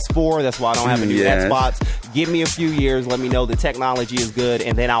PS4. That's why I don't have a new Xbox. Give me a few years, let me know the technology is good,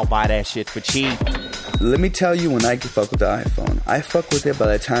 and then I'll buy that shit for cheap. Let me tell you when I fuck with the iPhone. I fuck with it by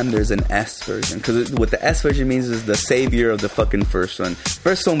the time there's an S version. Because what the S version means is the savior of the fucking first one.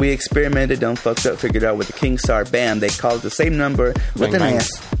 First one we experimented, done fucked up, figured out with the Kingstar. Bam, they called it the same number with an S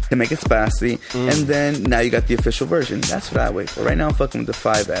to make it spicy. And then now you got the official version. That's what I wait for. Right now I'm fucking with the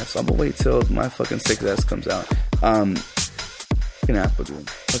 5S. I'm gonna wait till my fucking 6S comes out. Fucking Apple, dude.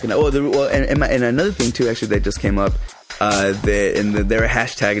 Fucking, and another thing too, actually, that just came up. They're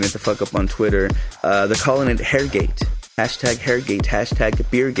hashtagging it the fuck up on Twitter. They're calling it Hairgate. Hashtag Hairgate. Hashtag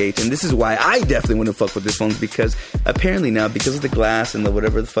Beergate. And this is why I definitely wouldn't fuck with this phone, because apparently now, because of the glass and the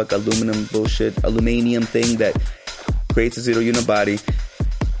whatever the fuck aluminium thing that creates a zero unibody,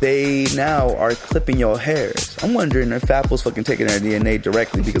 they now are clipping your hairs. I'm wondering if Apple's fucking taking our DNA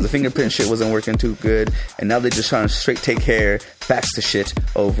directly, because the fingerprint shit wasn't working too good, and now they're just trying to straight take hair, fax the shit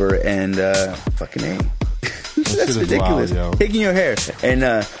over, and fucking A. That's ridiculous. Wild, taking your hair.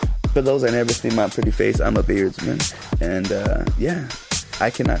 And for those that never see my pretty face, I'm a beardsman. And yeah, I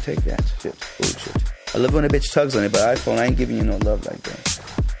cannot take that shit. Bullshit. I love when a bitch tugs on it, but iPhone, I ain't giving you no love like that.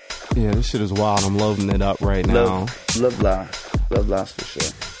 Yeah, this shit is wild. I'm loading it up right now. Love lost for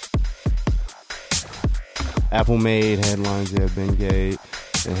sure. Apple made headlines, Bengate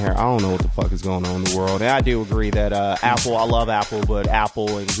and hair. I don't know what the fuck is going on in the world. And I do agree that Apple, I love Apple, but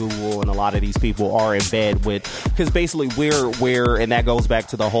Apple and Google and a lot of these people are in bed with, because basically we're, and that goes back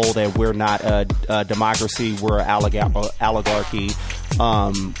to the whole that we're not a democracy, we're an oligarchy.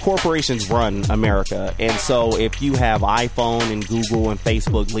 Corporations run America, and so if you have iPhone and Google and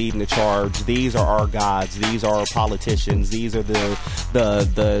Facebook leading the charge, these are our gods, these are our politicians, these are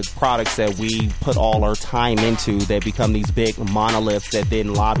the products that we put all our time into that become these big monoliths that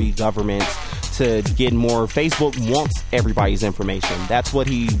then lobby governments to get more. Facebook wants everybody's information. That's what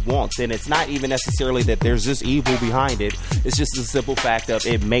he wants, and it's not even necessarily that there's this evil behind it. It's just the simple fact of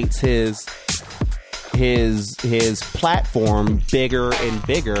it makes his platform bigger and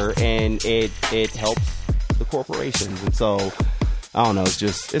bigger, and it helps the corporations. And so I don't know,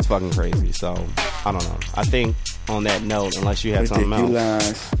 it's fucking crazy. So I don't know. I think on that note, unless you have something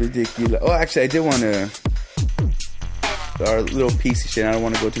else. Ridiculous. Oh, actually, I did want to, our little PC shit, I don't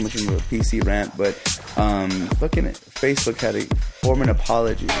want to go too much into a PC rant, but fucking Facebook had to form an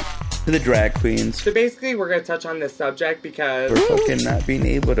apology to the drag queens. So basically, we're going to touch on this subject because for fucking not being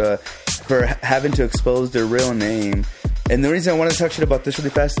able to, for having to expose their real name. And the reason I want to talk shit about this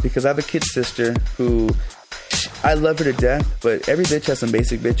really fast is because I have a kid sister who, I love her to death, but every bitch has some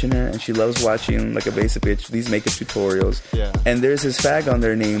basic bitch in her, and she loves watching, like a basic bitch, these makeup tutorials. Yeah. And there's this fag on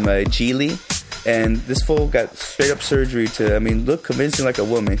there named Geely, and this fool got straight up surgery to, look convincing like a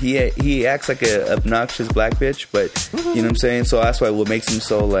woman. He acts like a obnoxious black bitch, but you know what I'm saying? So that's why what makes him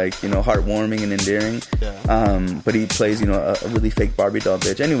so, like, heartwarming and endearing. Yeah. But he plays, a really fake Barbie doll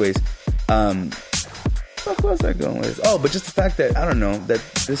bitch. Anyways, what was I going with? Oh, but just the fact that, I don't know, that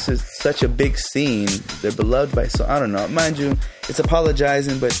this is such a big scene. They're beloved by so, I don't know. Mind you, it's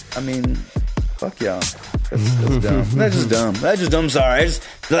apologizing, but, fuck y'all. That's dumb. That's just dumb. Sorry.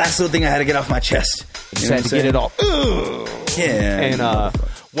 The last little thing I had to get off my chest. Just had to get it off. Yeah. And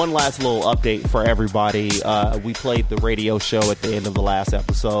one last little update for everybody. We played the radio show at the end of the last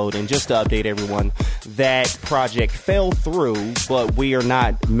episode, and just to update everyone, that project fell through, but we are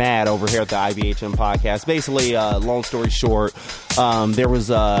not mad over here at the IBHM podcast. Basically, long story short, there was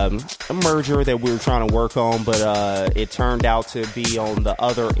a merger that we were trying to work on, but it turned out to be on the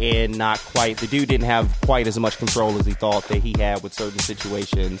other end, not quite. The dude didn't have quite as much control as he thought that he had with certain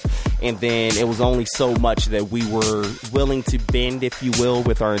situations, and then it was only so much that we were willing to bend, if you will,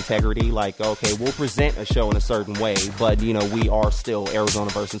 with our integrity. Like, okay, we'll present a show in a certain way, but we are still Arizona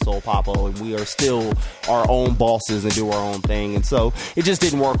versus Soul Papo, and we are still our own bosses and do our own thing. And so it just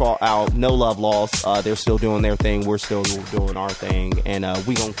didn't work all out. No love lost. They're still doing their thing, we're still doing our thing, and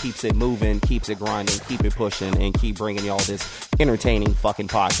we gonna keeps it moving, keeps it grinding, keep it pushing, and keep bringing y'all this entertaining fucking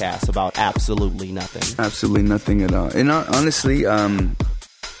podcast about absolutely nothing at all. And honestly,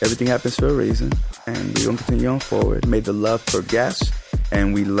 everything happens for a reason, and we're gonna continue on forward. May the love progress,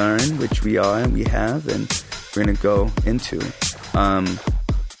 and we learn, which we are and we have, and we're gonna go into.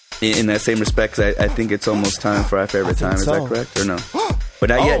 in that same respect, 'cause I think it's almost time for our favorite time. Is that correct or no? But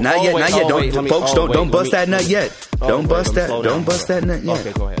not yet. Don't bust that nut yet. Don't bust that. Don't bust that nut yet.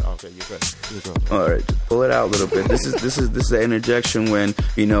 Okay, go ahead. Okay, you're good. All right, pull it out a little bit. This is an interjection when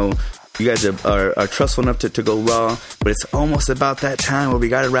you guys are trustful enough to go raw, but it's almost about that time where we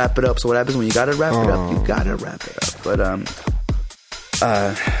got to wrap it up. So what happens when you got to wrap it up? You got to wrap it up. But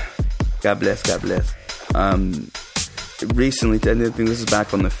God bless. Recently, I think this is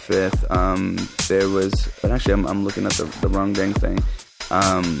back on the 5th. There was, but actually, I'm looking at the wrong dang thing.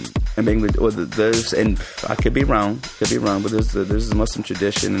 There's, and I could be wrong, but there's a Muslim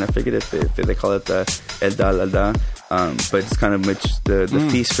tradition, and I figured if they call it the Eid al-Adha, but it's kind of the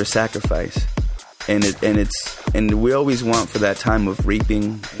feast for sacrifice, and we always want for that time of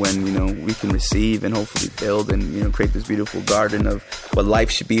reaping when we can receive and hopefully build and create this beautiful garden of what life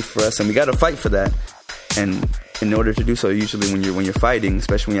should be for us, and we got to fight for that. And in order to do so, usually when you're fighting,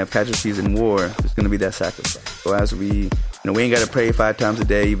 especially when you have casualties in war, there's going to be that sacrifice. So as we ain't got to pray 5 times a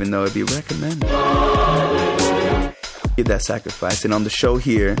day, even though it'd be recommended. Give that sacrifice. And on the show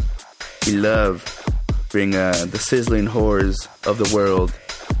here, we love bring the sizzling horrors of the world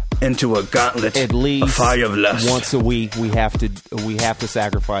into a gauntlet, at least a fire of lust. Once a week, we have to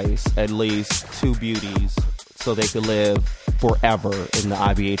sacrifice at least 2 beauties so they could live forever in the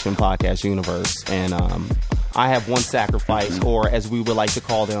IBHM podcast universe. And I have one sacrifice, or as we would like to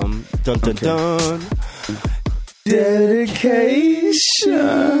call them, dun dun dun, dedications.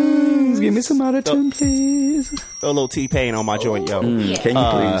 Give me some out of 10, please. A little T-Pain on my joint, yo. Can you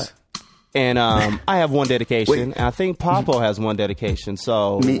please? And I have one dedication. And I think Papo has one dedication.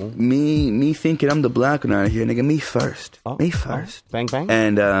 So me thinking I'm the black one out here, nigga. Me first. Me first. Bang bang.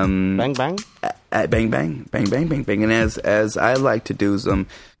 And bang bang. Bang bang bang bang bang bang. And as I like to do some,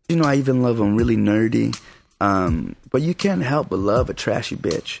 I even love them really nerdy. But you can't help but love a trashy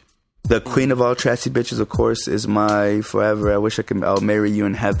bitch. The queen of all trashy bitches, of course, is my forever. I wish I'll marry you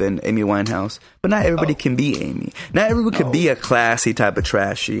in heaven, Amy Winehouse. But not everybody can be Amy. Not everyone can be a classy type of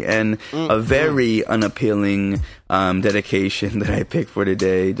trashy. And a very unappealing dedication that I picked for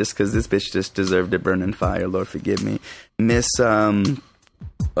today, just because this bitch just deserved to burn in fire. Lord forgive me. Miss, I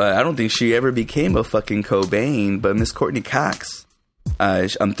don't think she ever became a fucking Cobain, but Miss Courtney Cox.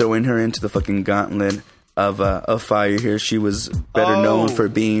 I'm throwing her into the fucking gauntlet of fire here. She was better known for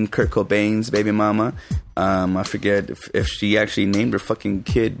being Kurt Cobain's baby mama. I forget if she actually named her fucking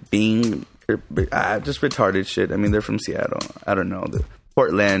kid Bean. Just retarded shit. I mean, they're from Seattle. I don't know.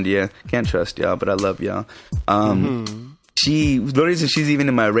 Portland, yeah. Can't trust y'all, but I love y'all. The reason she's even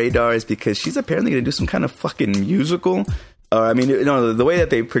in my radar is because she's apparently going to do some kind of fucking musical. The way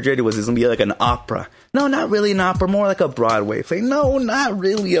that they projected it was it's going to be like an opera. No, not really an opera, more like a Broadway play. No, not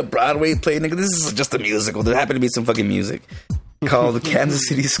really a Broadway play, nigga. This is just a musical. There happened to be some fucking music called the Kansas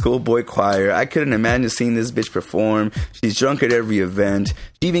City Schoolboy Choir. I couldn't imagine seeing this bitch perform. She's drunk at every event.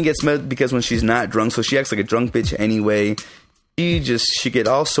 She even gets mad because when she's not drunk, so she acts like a drunk bitch anyway. She get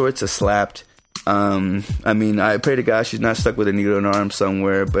all sorts of slapped. I pray to God she's not stuck with a needle in her arm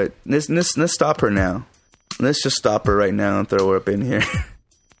somewhere, but let's stop her now. Let's just stop her right now and throw her up in here.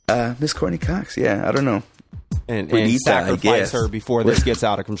 Miss Courtney Cox, yeah, I don't know. And sacrifice her before this gets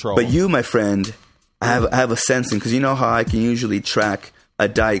out of control. But you, my friend, I have a sensing, because you know how I can usually track a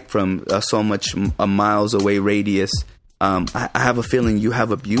dyke from so much a miles away radius. I have a feeling you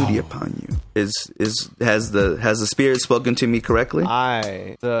have a beauty upon you. Has the spirit spoken to me correctly?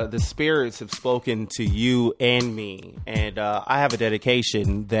 The spirits have spoken to you and me, and I have a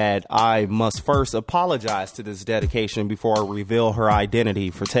dedication that I must first apologize to this dedication before I reveal her identity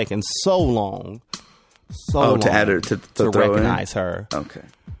for taking so long. To add her to recognize her. Okay.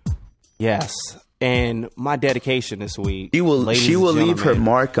 Yes. And my dedication this week, she will leave her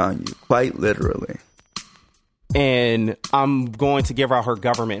mark on you, quite literally. And I'm going to give out her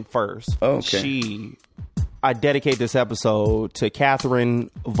government first. Okay. I dedicate this episode to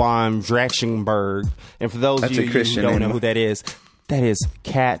Catherine von Drachenberg. And for those of you who don't know who that is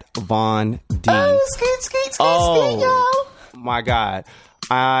Kat Von D. Oh, my God.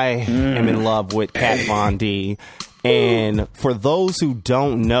 I am in love with Kat Von D. And for those who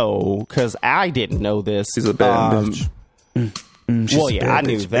don't know, because I didn't know this. She's a bad bitch. I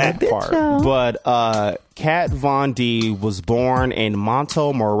knew that part. But Kat Von D was born in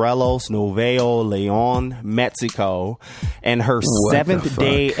Monte Morelos, Nuevo Leon, Mexico. And her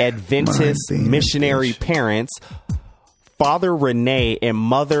Seventh-day Adventist missionary parents, Father Rene and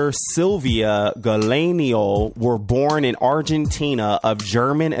Mother Sylvia Galenio, were born in Argentina of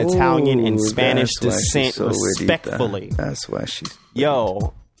German, Italian, and Spanish descent, respectfully. That's why she's...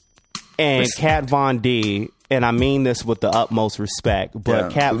 And Kat Von D and I mean this with the utmost respect,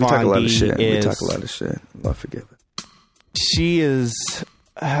 but Kat Von D is... We talk a lot of shit. Lord forgive it. She is...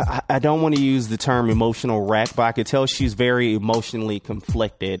 I don't want to use the term emotional wreck, but I could tell she's very emotionally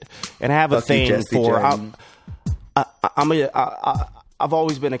conflicted. And I have a thing for... I've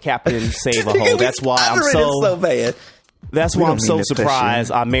always been a Captain Save-A-Ho. That's why I'm so bad. That's why I'm so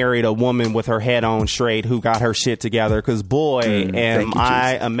surprised I married a woman with her head on straight who got her shit together. Because boy, am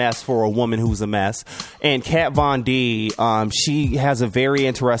I a mess for a woman who's a mess. And Kat Von D, she has a very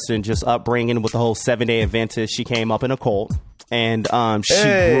interesting just upbringing with the whole 7-Day Adventist. She came up in a cult. And she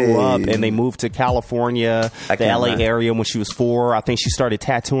grew up and they moved to California, the LA area when she was 4. I think she started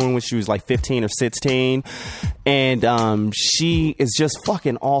tattooing when she was like 15 or 16. And she is just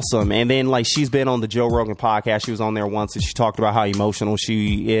fucking awesome. And then like she's been on the Joe Rogan podcast. She was on there once and she talked about how emotional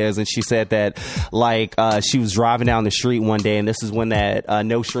she is. And she said that like she was driving down the street one day, and this is when that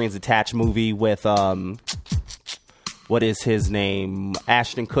No Strings Attached movie with what is his name?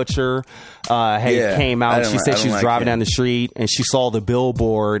 Ashton Kutcher came out. She said she was driving down the street and she saw the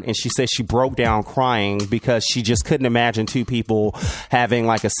billboard, and she said she broke down crying because she just couldn't imagine two people having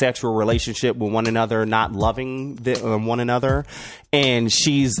like a sexual relationship with one another, not loving one another. And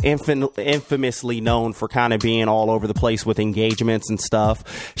she's infamously known for kind of being all over the place with engagements and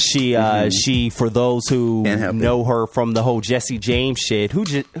stuff. She for those who know her from the whole Jesse James shit, who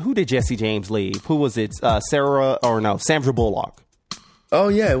did Jesse James leave? Who was it? Sandra Bullock. Oh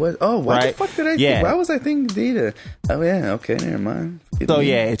yeah, what? Oh, what right? the fuck did I? Yeah. Why was I thinking Dita? Oh yeah, okay, never mind. He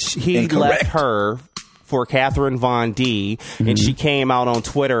left her for Catherine Von D, and she came out on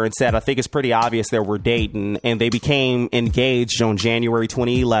Twitter and said, I think it's pretty obvious they were dating, and they became engaged on January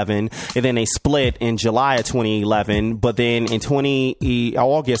 2011, and then they split in July of 2011, but then in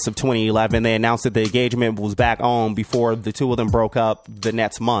August of 2011, they announced that the engagement was back on before the two of them broke up the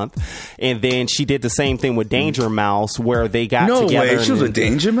next month. And then she did the same thing with Danger Mouse, where they got together. No way, she was a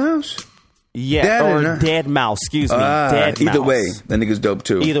Danger Mouse? Yeah, Dead Mouse, excuse me. Dead Mouse. Either way, that nigga's dope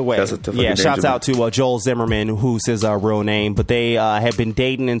too. Either way. Shouts out to Joel Zimmerman, who's his real name. But they had been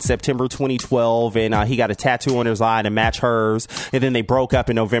dating in September 2012, and he got a tattoo on his eye to match hers. And then they broke up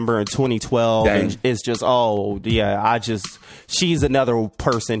in November of 2012. Dang. And it's just, she's another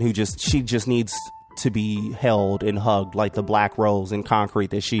person who she just needs to be held and hugged like the black rose and concrete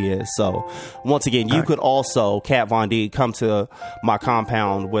that she is. So once again, you could also, Kat Von D, come to my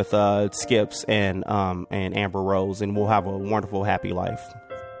compound with Skips and Amber Rose, and we'll have a wonderful, happy life.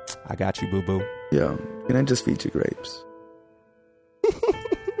 I got you, boo boo. Yo, can I just feed you grapes?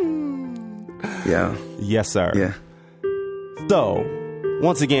 Yeah. Yes, sir. Yeah. So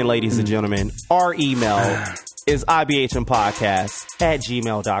once again, ladies and gentlemen, our email is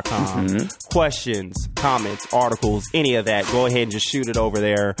ibhmpodcast@gmail.com. Questions, comments, articles, any of that, go ahead and just shoot it over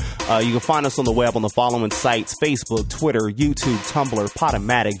there. You can find us on the web on the following sites: Facebook, Twitter, YouTube, Tumblr,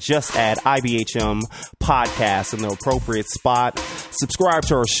 Podomatic. Just add IBHM Podcast in the appropriate spot. Subscribe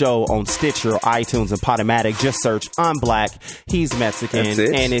to our show on Stitcher, iTunes, and Podomatic. Just search I'm Black, He's Mexican.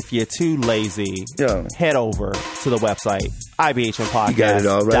 And if you're too lazy, head over to the website IBHMPodcast.com. You got it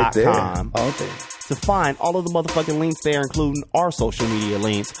all right there. All day. To find all of the motherfucking links there, including our social media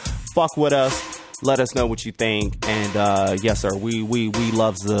links. Fuck with us. Let us know what you think. And yes, sir, we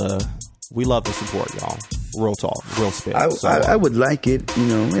love the support, y'all. Real talk, real spit. I would like it,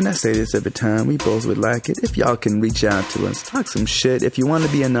 and I say this every time, we both would like it if y'all can reach out to us, talk some shit. If you want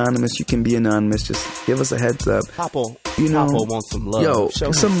to be anonymous, you can be anonymous. Just give us a heads up. Popple wants some love. Yo,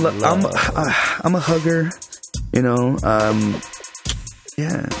 show some love. I'm a hugger,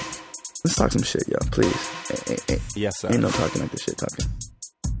 yeah. Let's talk some shit, y'all, please. Yes, sir. Ain't no talking like this shit talking.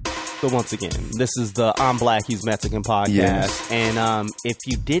 So once again, this is the I'm Black, He's Mexican podcast. Yes. And if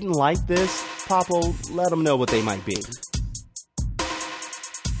you didn't like this, Papo, let them know what they might be.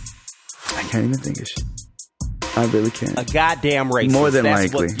 I can't even think of shit. I really can't. A goddamn racist. More than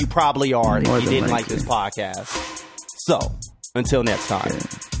That's likely. What you probably are if you didn't like this podcast. So, until next time. Yeah.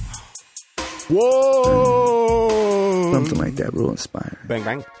 Whoa! Something like that will inspire. Bang,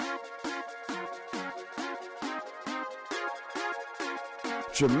 bang.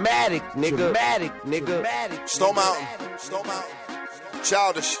 Dramatic, nigga. Stone Mountain.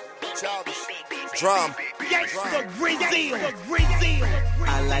 Childish. Drum.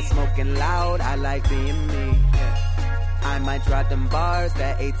 I like smoking loud, I like being me. I might drop them bars,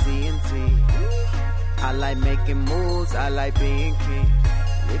 that AT&T. I like making moves, I like being king.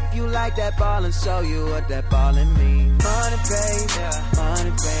 If you like that ball, and show you what that ballin' means. Money, babe, money,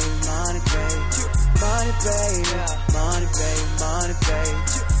 babe, money, babe. Money, babe, money, babe, money, babe.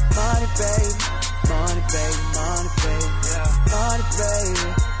 Money, babe, money, babe, money, babe. Money, babe,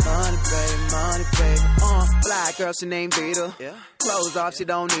 money, babe, money, babe. girl, she named Vita. Yeah. Clothes off, she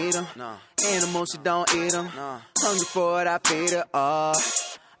don't need them. No. Animals, she don't eat them. No. Hungry for it, I feed her.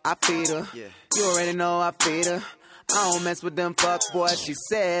 I feed her. Yeah. You already know I feed her. I don't mess with them fuck boys. She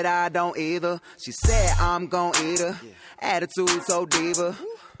said I don't either. She said I'm gon' eat her. Yeah. Attitude so diva.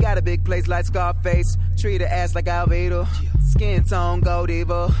 Got a big place like Scarface. Treat her ass like Alvito. Yeah. Skin tone go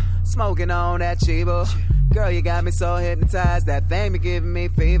diva. Smoking on that Chiba. Yeah. Girl, you got me so hypnotized. That fame is giving me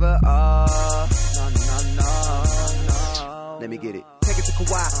fever. No. Let me get it. Take it to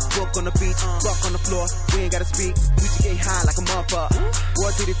Kauai, walk on the beach, rock on the floor. We ain't gotta speak, we just get high like a motherfucker.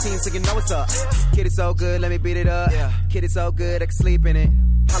 War to the team, so you know what's up. Kid is so good, let me beat it up. Kid is so good, I can sleep in it.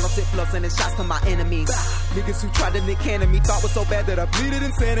 Hollow tip flow, sending shots to my enemies. Niggas who tried to nick me thought was so bad that I bleeded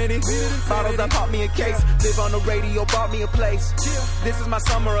insanity. Bottles, I popped me a case. Live on the radio, bought me a place. This is my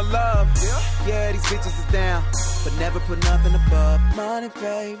summer of love. Yeah, these bitches is down, but never put nothing above. Money,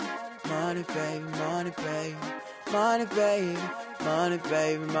 baby, money, baby, money, baby. Money, baby, money,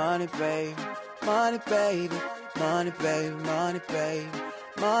 baby, money, baby, money, baby, money, baby, money, baby,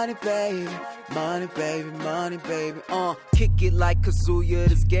 money, baby, money, baby, money, baby. Kick it like Kazuya.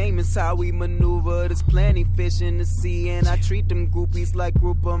 This game is how we maneuver. There's plenty fish in the sea, and I treat them groupies like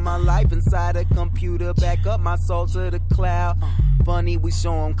group of my life inside a computer. Back up my soul to the cloud. Funny, we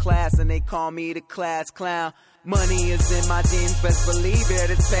show them class, and they call me the class clown. Money is in my jeans, best believe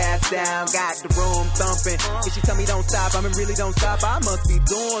it, it's passed down. Got the room thumping. If she tell me don't stop, I mean really don't stop, I must be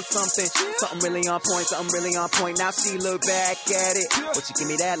doing something. Something really on point, something really on point. Now she look back at it, but she give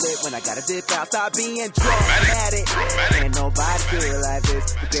me that lip when I gotta dip out. Stop being drunk at it. Ain't nobody do it like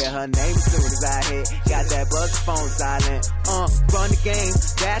this. Forget her name as soon as I hit. Got that buzz phone silent. Run the game,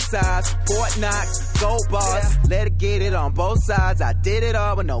 that size. Fort Knox, gold bars. Let her get it on both sides. I did it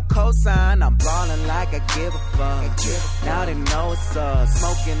all with no cosign. I'm ballin' like I give a fuck. Now they know it's us.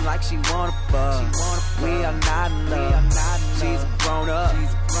 Smoking like she wanna fuck. We are not in love. She's grown up.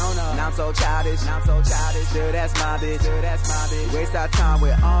 Now I'm so childish. Sure, that's my bitch. Waste our time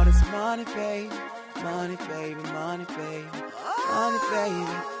with all this money, baby. Money, baby, money, baby. Money, baby.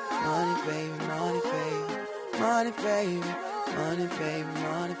 Money, baby, money, baby. Money, baby. Money, baby,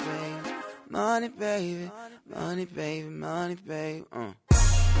 money, baby. Money, baby. Money, baby, money, baby.